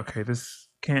think. It's like, okay, this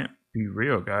can't be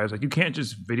real, guys. Like you can't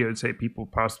just videotape people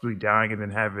possibly dying and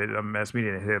then have it a mass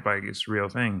media hit like it's a real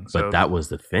thing. So, but that was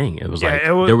the thing. It was like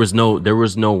there was no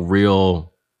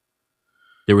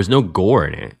gore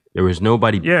in it. There was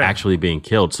nobody actually being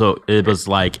killed. So it was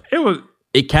like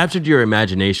it captured your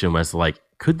imagination. Was like,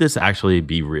 could this actually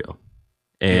be real?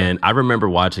 And I remember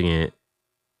watching it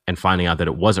and finding out that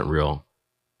it wasn't real.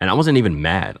 And I wasn't even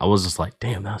mad. I was just like,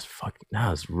 damn, that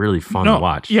was really fun to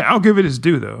watch. Yeah, I'll give it its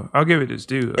due, though. I'll give it its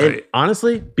due. And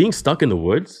honestly, being stuck in the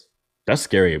woods, that's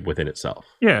scary within itself.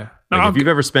 Yeah. Like if you've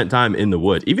ever spent time in the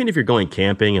woods, even if you're going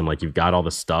camping and like you've got all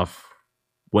the stuff,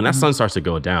 when that sun starts to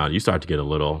go down, you start to get a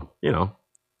little, Yeah,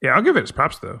 I'll give it its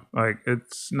props, though. Like, it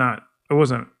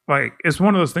wasn't, like, it's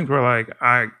one of those things where, like,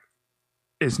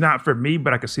 it's not for me,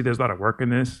 but I can see there's a lot of work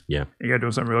in this. Yeah. You got to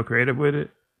do something real creative with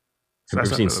it. So have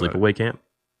you ever seen Sleepaway Camp?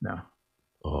 No.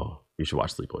 Oh, you should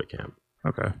watch Sleepaway Camp.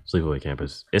 Okay. Sleepaway Camp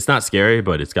it's not scary,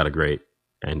 but it's got a great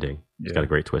ending. It's got a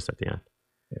great twist at the end.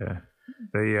 Yeah.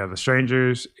 The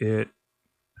Strangers,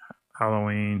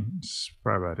 Halloween, it's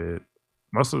probably about it.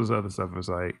 Most of this other stuff was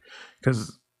like,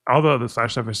 because all the other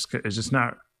slash stuff is just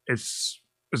not, it's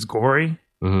gory,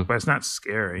 but it's not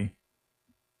scary.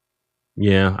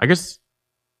 Yeah, I guess.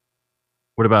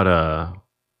 What about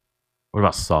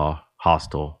Saw,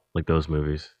 Hostel, like those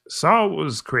movies? Saw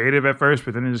was creative at first,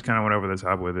 but then it just kind of went over the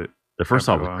top with it. The first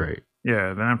Saw was great.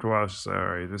 Yeah, then after a while, it's just like, all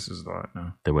right, this is a lot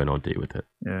now. They went on date with it.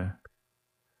 Yeah.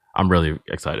 I'm really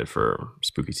excited for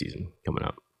spooky season coming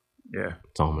up. Yeah.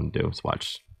 That's all I'm going to do is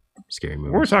watch scary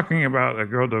movies. We're talking about a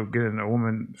girl getting a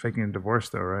woman faking a divorce,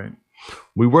 though, right?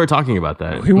 We were talking about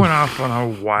that. We went off on a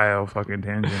wild fucking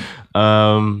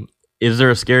tangent. Is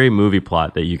there a scary movie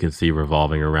plot that you can see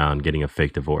revolving around getting a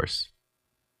fake divorce?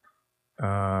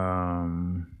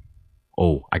 Oh,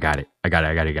 I got it.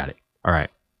 All right.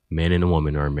 Man and a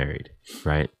woman are married,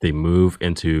 right? They move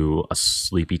into a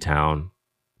sleepy town,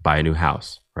 buy a new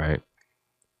house, right?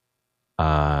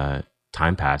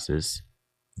 Time passes.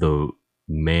 The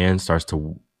man starts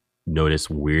to notice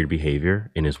weird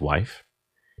behavior in his wife.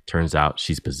 Turns out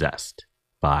she's possessed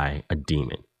by a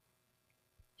demon.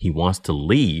 He wants to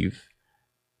leave,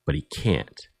 but he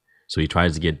can't. So he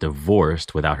tries to get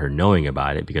divorced without her knowing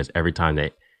about it, because every time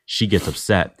that she gets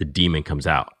upset, the demon comes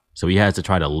out. So he has to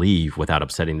try to leave without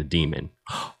upsetting the demon.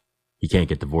 He can't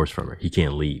get divorced from her. He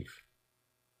can't leave.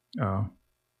 Oh,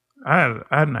 I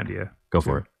had an idea. Go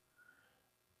for it.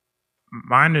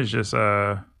 Mine is just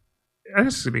I guess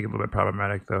it's gonna be a little bit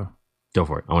problematic though. Go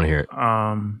for it. I want to hear it.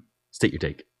 State your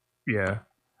take. Yeah.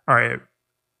 All right.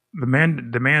 The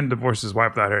man divorced his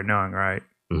wife without her knowing, right?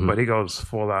 Mhm. But he goes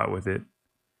full out with it,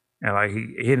 and like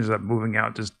he ends up moving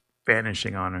out, just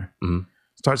vanishing on her. Mhm.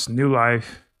 Starts a new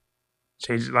life.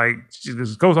 Changes, like, she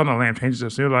just goes on the lam, changes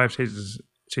his new life, changes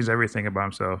everything about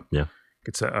himself. Yeah.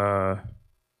 Gets a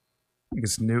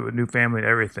new family and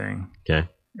everything. Okay.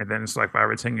 And then it's like 5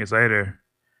 or 10 years later,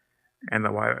 and the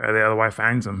other wife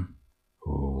finds him,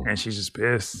 Ooh. and she's just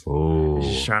pissed. Ooh.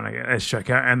 She's trying to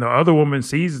check out, and the other woman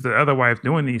sees the other wife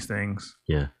doing these things.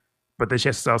 Yeah. But then she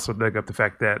has to also dig up the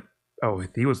fact that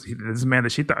this man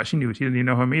that she thought she knew, she didn't even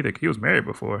know him either. He was married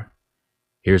before.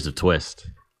 Here's the twist.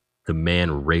 The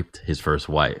man raped his first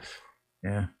wife.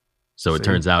 Yeah. So it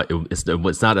turns out it's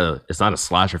not a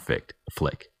slasher flick.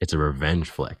 It's a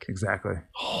revenge flick. Exactly.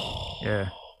 Yeah.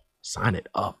 Sign it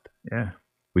up. Yeah.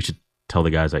 We should tell the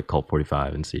guys at Cult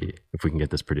 45 and see if we can get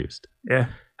this produced. Yeah.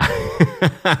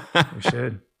 We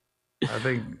should. I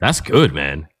think That's good,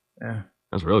 man. Yeah.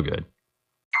 That's real good.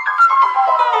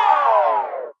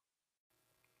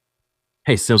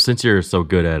 Hey, so since you're so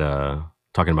good at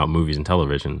talking about movies and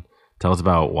television, tell us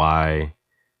about why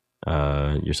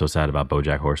you're so sad about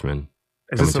BoJack Horseman.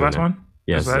 Is this the last one?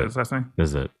 Yes. Is this the last thing? This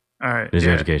is it. All right. This is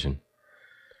your education.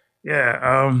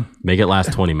 Yeah. Make it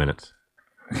last 20 minutes.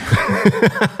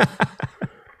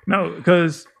 No,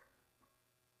 because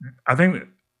I think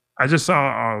I just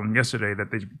saw yesterday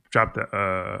that they dropped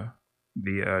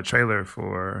the trailer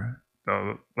for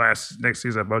the next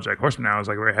season of BoJack Horseman. I was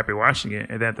like very happy watching it,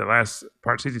 and then the last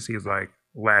part CCC is like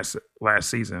last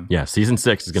season. Yeah, season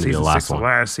 6 is going to be the last one. The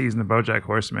last season of BoJack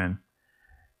Horseman,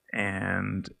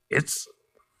 and it's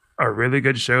a really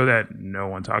good show that no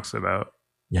one talks about.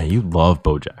 Yeah, you love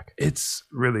BoJack. It's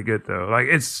really good though. Like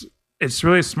it's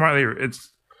really smartly. It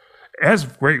has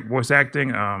great voice acting.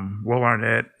 Will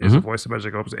Arnett is the voice of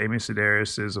BoJack Horseman. Amy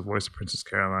Sedaris is the voice of Princess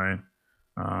Caroline.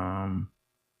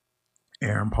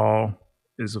 Aaron Paul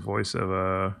is the voice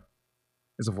of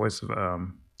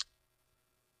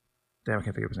damn, I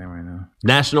can't think of his name right now.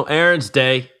 National Aaron's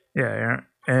Day. Yeah, Aaron.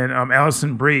 And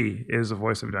Allison Brie is the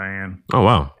voice of Diane. Oh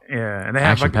wow. Yeah, and they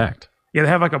have action packed. Yeah, they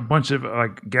have like a bunch of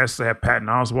like guests. They have Patton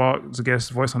Oswalt as a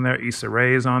guest voice on there. Issa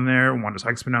Rae is on there. Wanda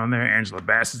Sykes been on there. Angela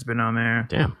Bassett's been on there.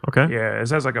 Damn. Okay. Yeah, it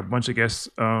has like a bunch of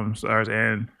guest stars,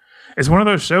 and it's one of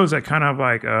those shows that kind of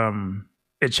like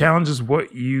it challenges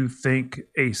what you think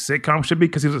a sitcom should be,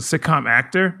 because he was a sitcom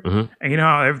actor, and you know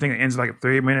how everything ends like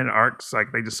 3-minute arcs, like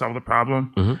they just solve the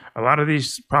problem. A lot of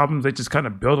these problems they just kind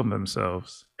of build on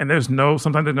themselves, and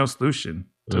sometimes there's no solution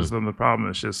to some of the problem.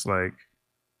 It's just like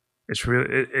it's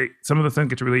really some of the things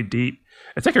get really deep.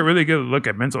 It's like a really good look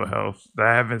at mental health that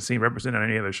I haven't seen represented on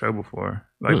any other show before.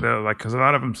 Like because a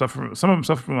lot of them suffer. Some of them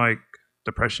suffer from like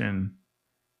depression,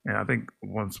 and I think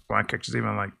one character's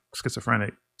even like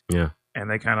schizophrenic. Yeah. And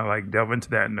they kind of like delve into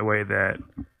that in a way that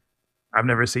I've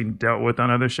never seen dealt with on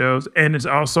other shows. And it's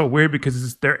also weird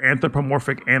because they're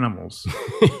anthropomorphic animals.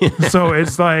 So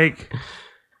it's like...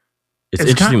 It's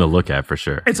interesting to look at for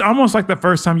sure. It's almost like the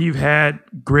first time you've had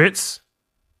grits.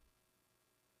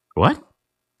 What?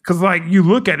 Because like you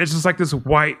look at it, it's just like this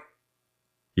white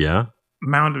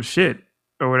mound of shit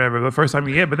or whatever the first time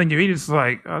you get, but then you eat it, it's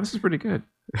like, oh, this is pretty good.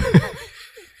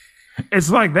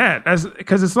 It's like that. That's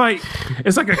because it's like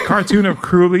a cartoon of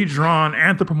cruelly drawn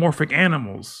anthropomorphic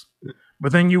animals.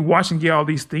 But then you watch and get all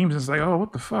these themes, and it's like, oh,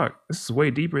 what the fuck? This is way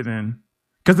deeper than.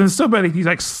 Because then still like these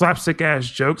like slapstick ass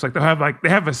jokes. Like they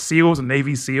have a SEAL, a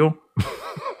Navy SEAL.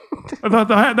 they'll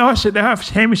have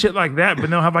hammy shit like that, but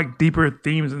they'll have like deeper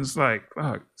themes, and it's like,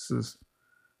 fuck, this is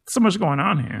so much going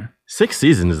on here. 6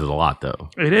 seasons is a lot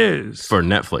though. It is for a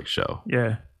Netflix show.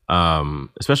 Yeah.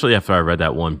 Especially after I read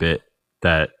that one bit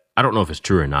that. I don't know if it's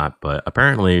true or not, but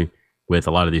apparently with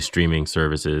a lot of these streaming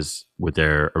services with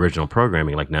their original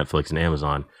programming like Netflix and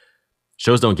Amazon,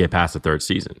 shows don't get past the 3rd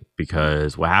season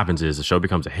because what happens is the show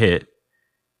becomes a hit.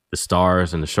 the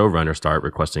stars and the showrunner start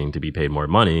requesting to be paid more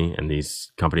money, and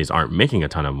these companies aren't making a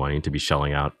ton of money to be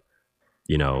shelling out,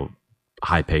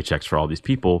 high paychecks for all these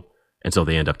people. And so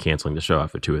they end up canceling the show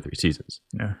after 2 or 3 seasons.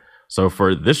 Yeah. So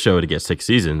for this show to get 6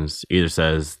 seasons, either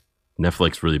says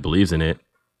Netflix really believes in it,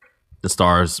 the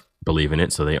stars believe in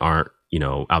it, so they aren't,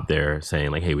 out there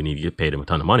saying like, hey, we need to get paid a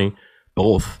ton of money,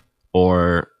 both,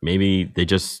 or maybe they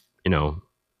just,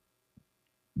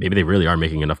 maybe they really are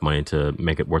making enough money to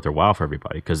make it worth their while for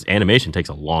everybody, because animation takes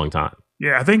a long time.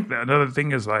 Yeah, I think that another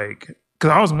thing is like,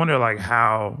 because I was wondering like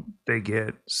how they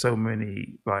get so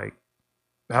many like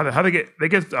how they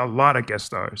get a lot of guest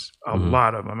stars, a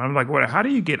lot of them. I'm like, what? How do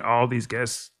you get all these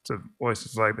guests to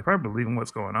voices? Like they probably believe in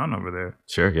what's going on over there.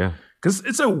 Sure, yeah, because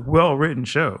it's a well written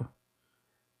show.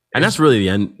 And that's really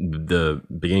the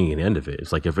beginning and end of it.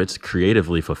 It's like if it's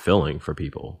creatively fulfilling for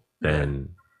people, then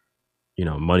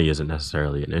money isn't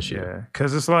necessarily an issue. Yeah,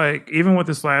 because it's like even with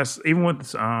this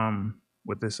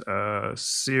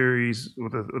series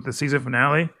with the season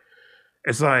finale,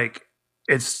 it's like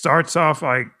it starts off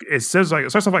like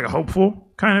a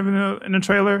hopeful kind of in the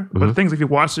trailer. But the things, if you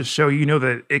watch the show, you know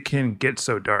that it can get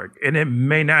so dark, and it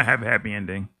may not have a happy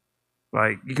ending.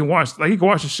 Like you can watch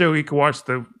the show, you can watch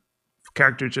the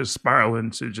characters just spiral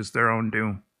into just their own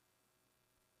doom.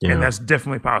 Yeah. And that's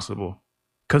definitely possible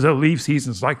because they'll leave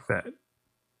seasons like that.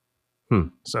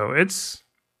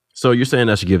 So you're saying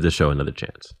I should give this show another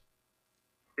chance?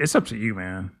 It's up to you,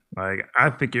 man. Like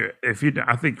I think feel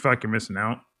like you're missing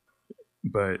out.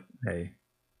 But hey,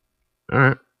 all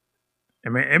right. It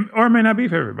may not be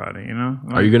for everybody.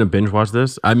 Like, are you gonna binge watch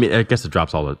this? I mean, I guess it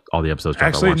drops all the episodes.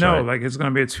 Actually, no. Right? Like it's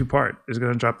gonna be a 2-part. It's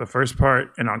gonna drop the first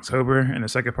part in October, and the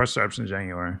second part starts in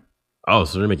January. Oh,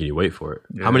 so they're making you wait for it.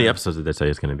 Yeah. How many episodes did they say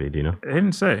it's gonna be? Do you know? They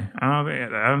didn't say. I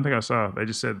don't think I saw. They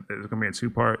just said it's gonna be a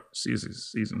 2-part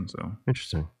season. So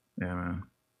interesting. Yeah, man.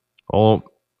 Oh.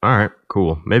 All right,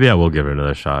 cool. Maybe I will give it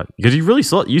another shot because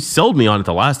you sold me on it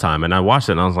the last time, and I watched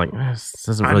it and I was like, this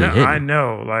doesn't really hit me. I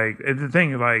know. Like the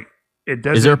thing, like it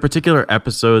doesn't. Is there a particular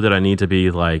episode that I need to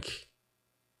be like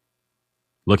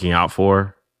looking out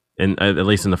for, at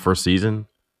least in the first season?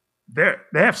 They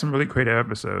have some really creative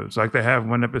episodes. Like they have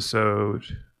one episode.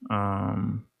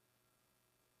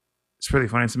 It's really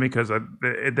funny to me because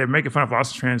they're making fun of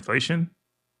Lost in Translation.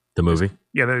 The movie.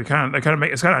 Yeah, they kind of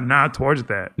make it's kind of nod towards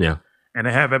that. Yeah. And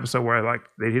they have episode where like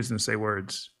they just didn't say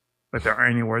words, like there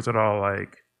aren't any words at all.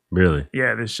 Like really,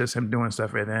 yeah, it's just him doing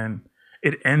stuff, and then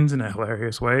it ends in a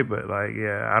hilarious way. But like,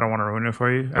 yeah, I don't want to ruin it for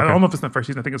you. Okay. I don't know if it's in the first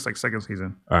season. I think it's like second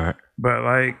season. All right, but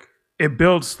like it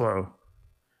builds slow.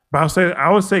 But I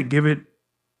would say give it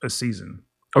a season.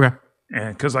 Okay,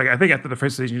 and because like I think after the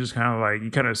first season, you just kind of like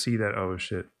you kind of see that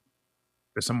shit,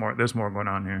 there's more going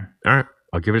on here. All right,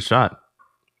 I'll give it a shot.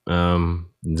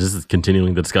 This is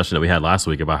continuing the discussion that we had last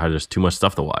week about how there's too much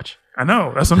stuff to watch. I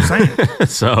know, that's what I'm saying.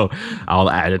 So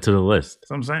I'll add it to the list. That's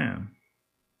what I'm saying.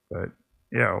 But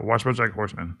yeah, watch BoJack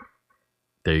Horseman.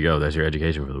 There you go. That's your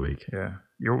education for the week. Yeah,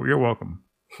 you're welcome.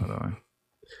 By the way.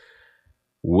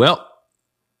 Well,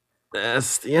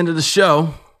 that's the end of the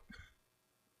show,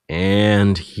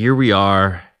 and here we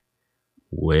are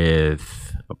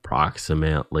with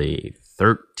approximately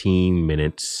 13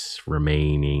 minutes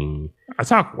remaining. I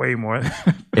talk way more.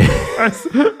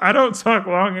 I don't talk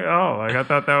long at all. Like I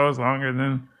thought that was longer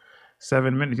than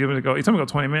 7 minutes. You told me to go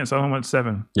 20 minutes. I only went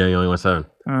 7. Yeah, you only went 7.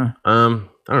 I don't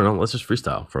know. Let's just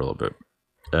freestyle for a little bit.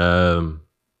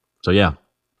 So yeah,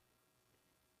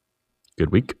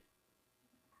 good week.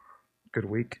 Good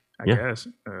week, I guess.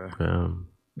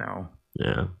 No.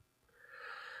 Yeah.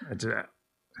 It's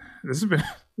been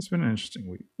an interesting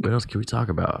week. What else can we talk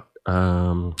about?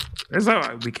 There's a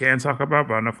lot we can talk about,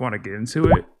 but I don't know if I want to get into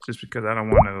it just because I don't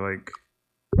want to like.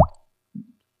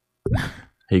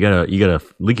 Hey, you got a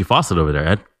leaky faucet over there,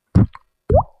 Ed.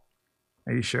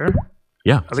 Are you sure?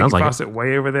 Yeah, a sounds leaky like faucet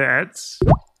way over there, Ed.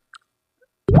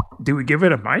 Do we give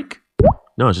it a mic?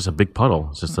 No, it's just a big puddle.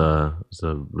 It's just a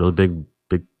really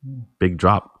big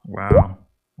drop. Wow.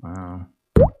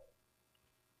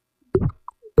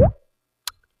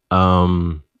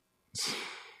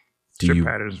 Strip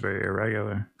pattern is very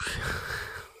irregular.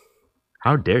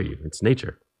 How dare you? It's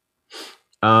nature.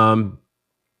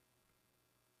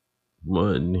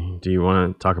 What, do you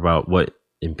want to talk about what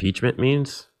impeachment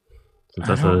means? Since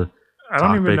that's I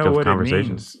don't even know what it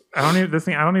means. I don't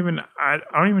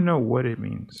even know what it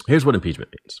means. Here's what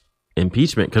impeachment means.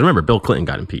 Impeachment, because remember, Bill Clinton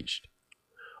got impeached.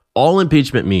 All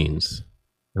impeachment means,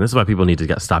 and this is why people need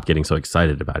to stop getting so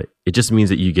excited about it. It just means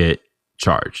that you get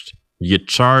charged. You get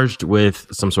charged with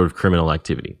some sort of criminal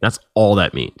activity. That's all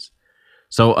that means.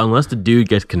 So unless the dude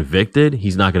gets convicted,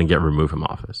 he's not going to get removed from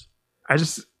office.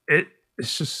 It's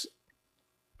just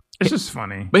It's just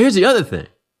funny. But here's the other thing.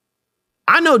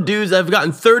 I know dudes that have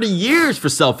gotten 30 years for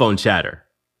cell phone chatter.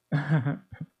 You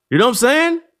know what I'm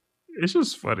saying? It's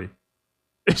just funny.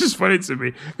 It's just funny to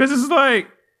me because it's like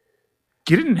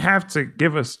you didn't have to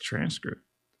give us transcript.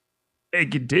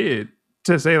 Like you did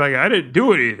to say like I didn't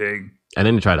do anything. And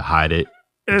then you try to hide it,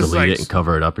 delete it, and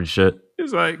cover it up and shit.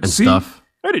 It's like and stuff.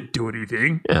 I didn't do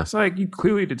anything. Yeah. It's like you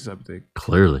clearly did something.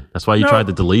 Clearly. That's why you tried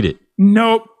to delete it.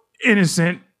 Nope.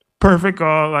 Innocent. Perfect.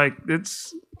 All like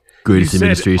it's greatest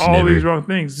administration all ever. These wrong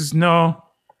things. Just no.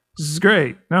 This is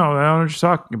great. No, I don't know what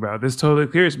you're talking about. This totally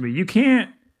clears me. You can't.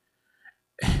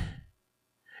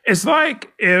 It's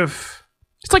like if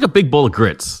it's like a big bowl of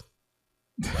grits.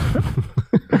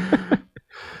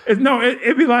 It'd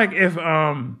be like if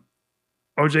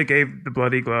OJ gave the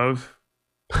bloody glove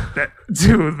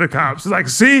to the cops. It's like,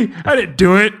 see, I didn't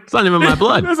do it. It's not even my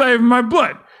blood. That's not even my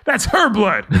blood. That's her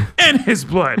blood and his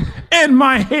blood and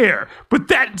my hair. But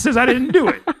that says I didn't do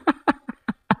it.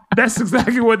 That's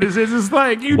exactly what this is. It's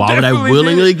like you. Why would I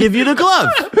willingly give you the glove?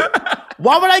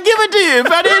 Why would I give it to you if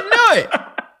I didn't do it?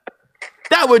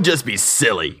 That would just be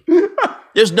silly.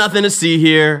 There's nothing to see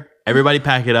here. Everybody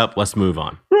pack it up. Let's move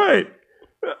on. Right.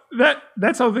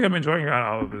 That's the whole thing I'm enjoying about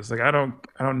all of this. Like I don't know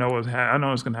I don't know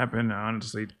what's gonna happen.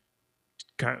 Honestly,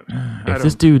 if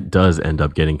this dude does end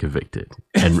up getting convicted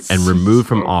and removed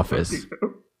from office,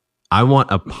 I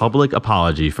want a public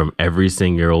apology from every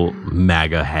single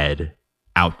MAGA head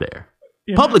out there.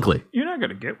 Publicly. You're not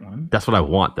gonna get one. That's what I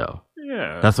want, though.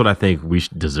 Yeah. That's what I think we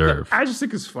deserve. I just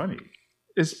think it's funny.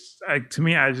 It's like, to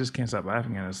me, I just can't stop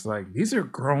laughing at it. It's like, these are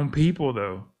grown people,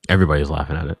 though. Everybody's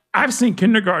laughing at it. I've seen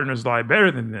kindergartners lie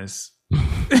better than this.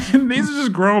 These are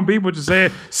just grown people just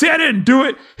saying, see, I didn't do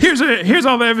it. Here's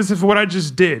all the evidence for what I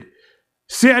just did.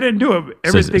 See, I didn't do it.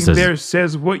 Everything there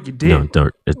says what you did. No,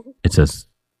 don't. It says,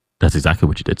 that's exactly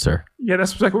what you did, sir. Yeah,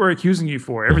 that's exactly what we're accusing you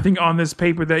for. Everything on this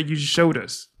paper that you just showed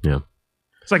us. Yeah.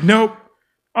 It's like, nope,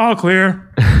 all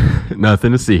clear.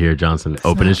 Nothing to see here, Johnson.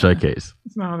 Open and shut case.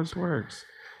 That's not how this works.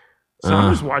 So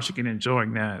I'm just watching and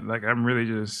enjoying that. Like, I'm really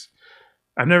just,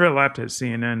 I've never laughed at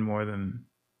CNN more than,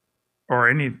 or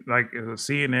any, like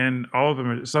CNN, all of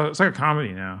them. It's like a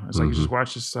comedy now. It's like you just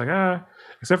watch this, like,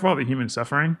 except for all the human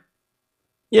suffering.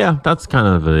 Yeah, that's kind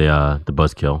of the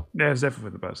buzzkill. Yeah, it's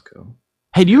definitely the buzzkill.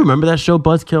 Hey, do you remember that show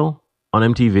Buzzkill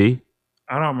on MTV?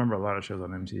 I don't remember a lot of shows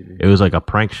on MTV. It was like a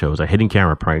prank show. It was a hidden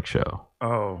camera prank show.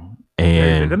 Oh.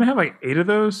 And didn't they have like 8 of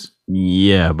those?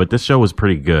 Yeah, but this show was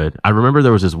pretty good. I remember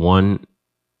there was this one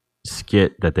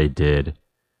skit that they did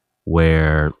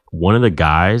where one of the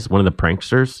guys, one of the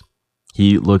pranksters,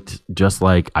 he looked just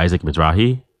like Isaac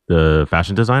Mizrahi, the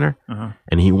fashion designer.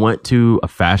 And he went to a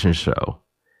fashion show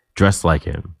dressed like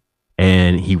him.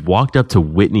 And he walked up to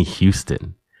Whitney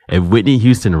Houston. And Whitney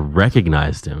Houston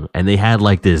recognized him. And they had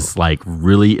like this like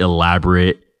really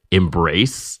elaborate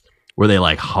embrace where they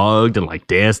like hugged and like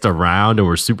danced around and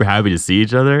were super happy to see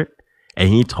each other. And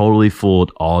he totally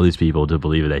fooled all these people to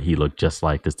believe that he looked just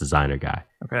like this designer guy.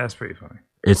 Okay, that's pretty funny.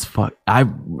 It's fun.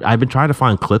 I've been trying to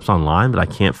find clips online, but I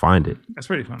can't find it. That's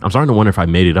pretty funny. I'm starting to wonder if I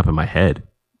made it up in my head.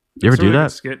 You ever do that?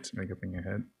 It's a skit to make up in your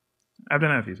head. I've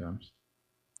done that a few times.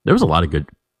 There was a lot of good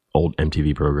old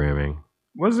MTV programming.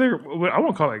 Was there? I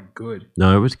won't call it good.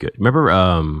 No, it was good. Remember,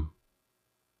 I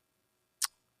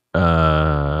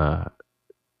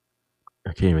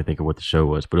can't even think of what the show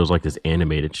was, but it was like this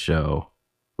animated show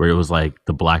where it was like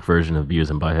the black version of Beavis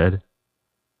and Butthead.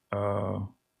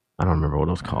 Oh. I don't remember what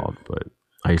it was called, but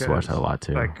I used to watch that a lot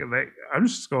too. Like, I'm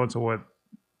just going to what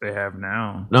they have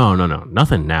now. No,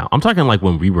 nothing now. I'm talking like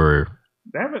when we were.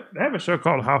 They have a show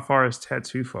called How Far Is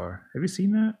Tattoo Far? Have you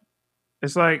seen that?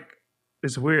 It's like,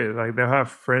 it's weird. Like they'll have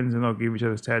friends and they'll give each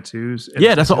other tattoos.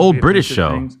 Yeah, that's an old British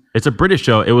show. Things. It's a British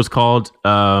show. It was called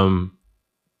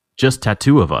Just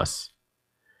Tattoo of Us.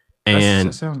 And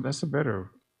it's a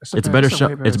better show. It's a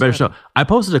better show. I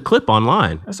posted a clip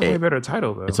online. That's a way better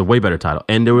title, though. It's a way better title.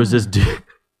 And there was this dude.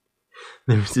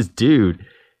 There was this dude.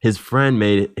 His friend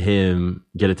made him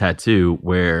get a tattoo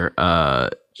where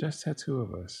Just Tattoo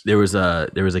of Us. There was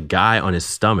a guy on his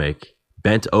stomach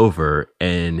bent over,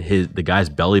 and the guy's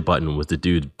belly button was the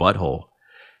dude's butthole,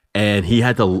 and he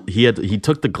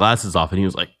took the glasses off, and he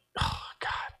was like, oh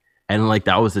god, and like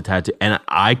that was the tattoo, and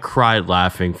I cried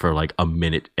laughing for like a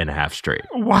minute and a half straight.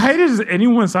 Why does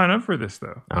anyone sign up for this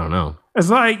though? I don't know. It's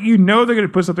like, you know, they're gonna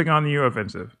put something on you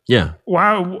offensive. Yeah.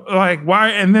 Why?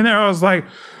 And then I was like,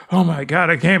 oh my god,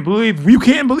 you can't believe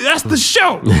that's the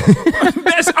show.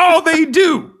 That's all they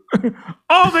do.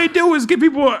 All they do is give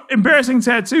people embarrassing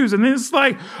tattoos, and then it's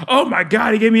like, oh my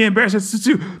god, he gave me an embarrassing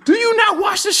tattoo. Do you not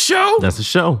watch the show? That's the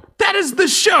show. That is the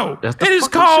show. That's the it is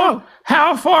called show.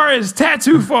 How far is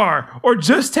Tattoo far? Or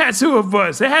just Tattoo of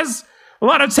Us? It has a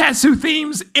lot of tattoo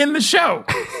themes in the show.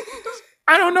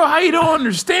 I don't know how you don't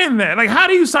understand that. Like, how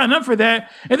do you sign up for that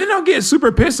and then don't get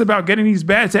super pissed about getting these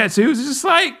bad tattoos? It's just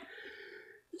like,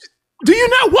 do you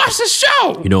not watch the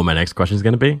show? You know what my next question is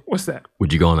going to be? What's that?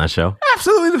 Would you go on that show?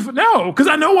 Absolutely no, because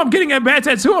I know I'm getting a bad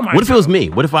tattoo on my What if it was me?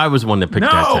 What if I was one that picked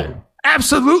tattoo? No,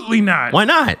 absolutely not. Why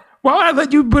not? Why would I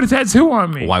let you put a tattoo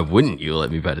on me? Why wouldn't you let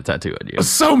me put a tattoo on you?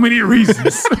 So many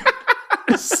reasons.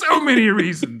 So many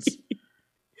reasons.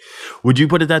 Would you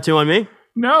put a tattoo on me?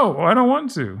 No, I don't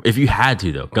want to. If you had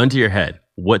to, though, gun to your head,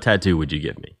 what tattoo would you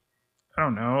give me? I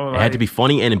don't know. It had to be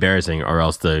funny and embarrassing, or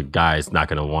else the guy's not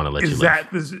going to want to let you live.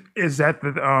 Is that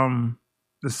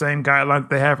the same guideline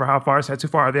they have for how far is tattoo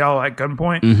far? Are they all at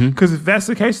gunpoint? Because if that's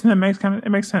the case, then it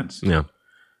makes sense. Yeah.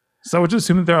 So we'll just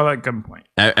assume that they're all at gunpoint.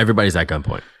 Everybody's at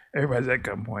gunpoint. Everybody's at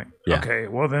gunpoint. Yeah. Okay,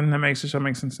 well then that makes the show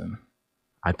make sense then.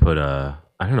 I put I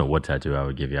don't know what tattoo I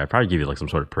would give you. I'd probably give you like some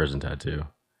sort of prison tattoo.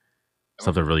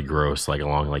 Something really gross, like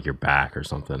along like your back or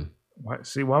something.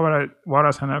 See, why would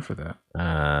I sign up for that?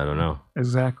 I don't know.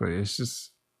 Exactly. It's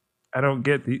just, I don't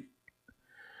get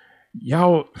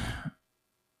y'all.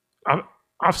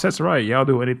 Offset's right. Y'all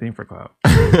do anything for clout.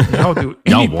 Y'all do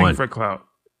anything won. for clout.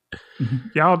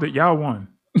 Y'all won.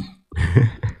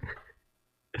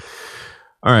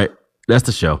 All right, that's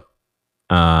the show.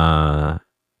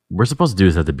 We're supposed to do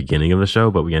this at the beginning of the show,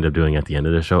 but we end up doing it at the end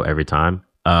of the show every time.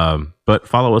 But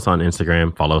follow us on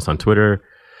Instagram, follow us on Twitter,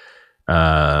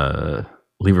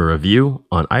 leave a review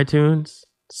on iTunes,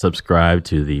 subscribe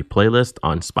to the playlist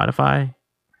on Spotify.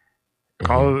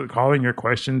 Call in your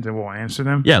questions and we'll answer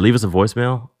them. Yeah, leave us a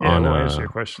voicemail on we'll answer your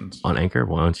questions. on Anchor.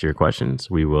 We'll answer your questions.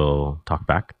 We will talk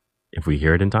back if we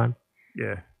hear it in time.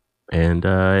 Yeah. And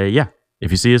yeah, if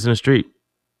you see us in the street,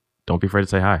 don't be afraid to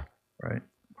say hi. Right.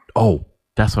 Oh,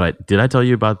 that's what did I tell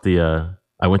you about the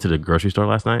I went to the grocery store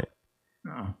last night?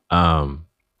 No. I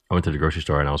went to the grocery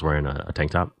store and I was wearing a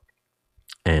tank top,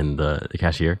 and the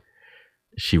cashier,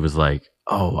 she was like,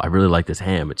 "Oh, I really like this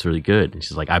ham. It's really good." And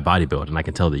she's like, "I bodybuild, and I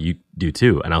can tell that you do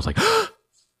too." And I was like,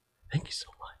 "Thank you so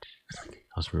much."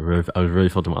 I was really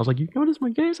filled with. I was like, "You noticed my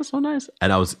gains? That's so nice."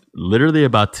 And I was literally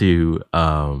about to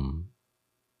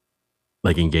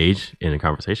like engage in a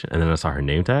conversation, and then I saw her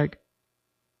name tag.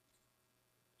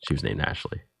 She was named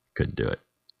Ashley. Couldn't do it.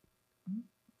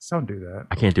 Don't do that.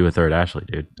 I can't do a third Ashley,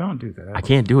 dude. Don't do that. I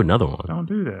can't do another one. Don't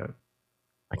do that.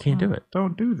 I can't do it.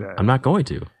 Don't do that. I'm not going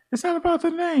to. It's not about the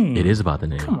name. It is about the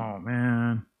name. Come on,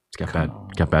 man. It's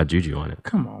got bad juju on it.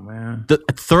 Come on, man. The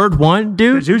third one,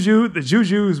 dude. The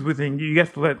juju is within you. You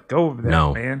have to let go of that,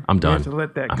 No, man. I'm done. You have to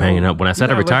let that go. I'm hanging up. When I said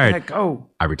I retired, let that go.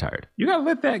 I retired. You gotta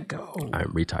let that go.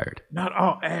 I'm retired. Not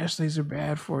all Ashleys are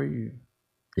bad for you.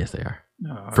 Yes, they are.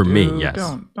 No, For me, dude, yes.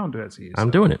 Don't do that to yourself.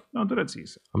 I'm doing it. Don't do that to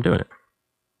yourself. I'm doing it.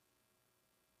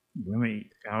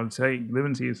 I would say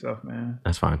living to yourself, man.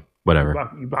 That's fine.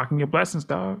 Whatever. You blocking your blessings,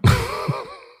 dog.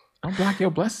 Don't block your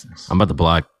blessings. I'm about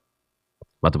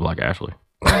to block Ashley.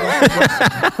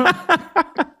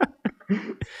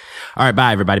 All right,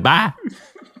 bye everybody. Bye.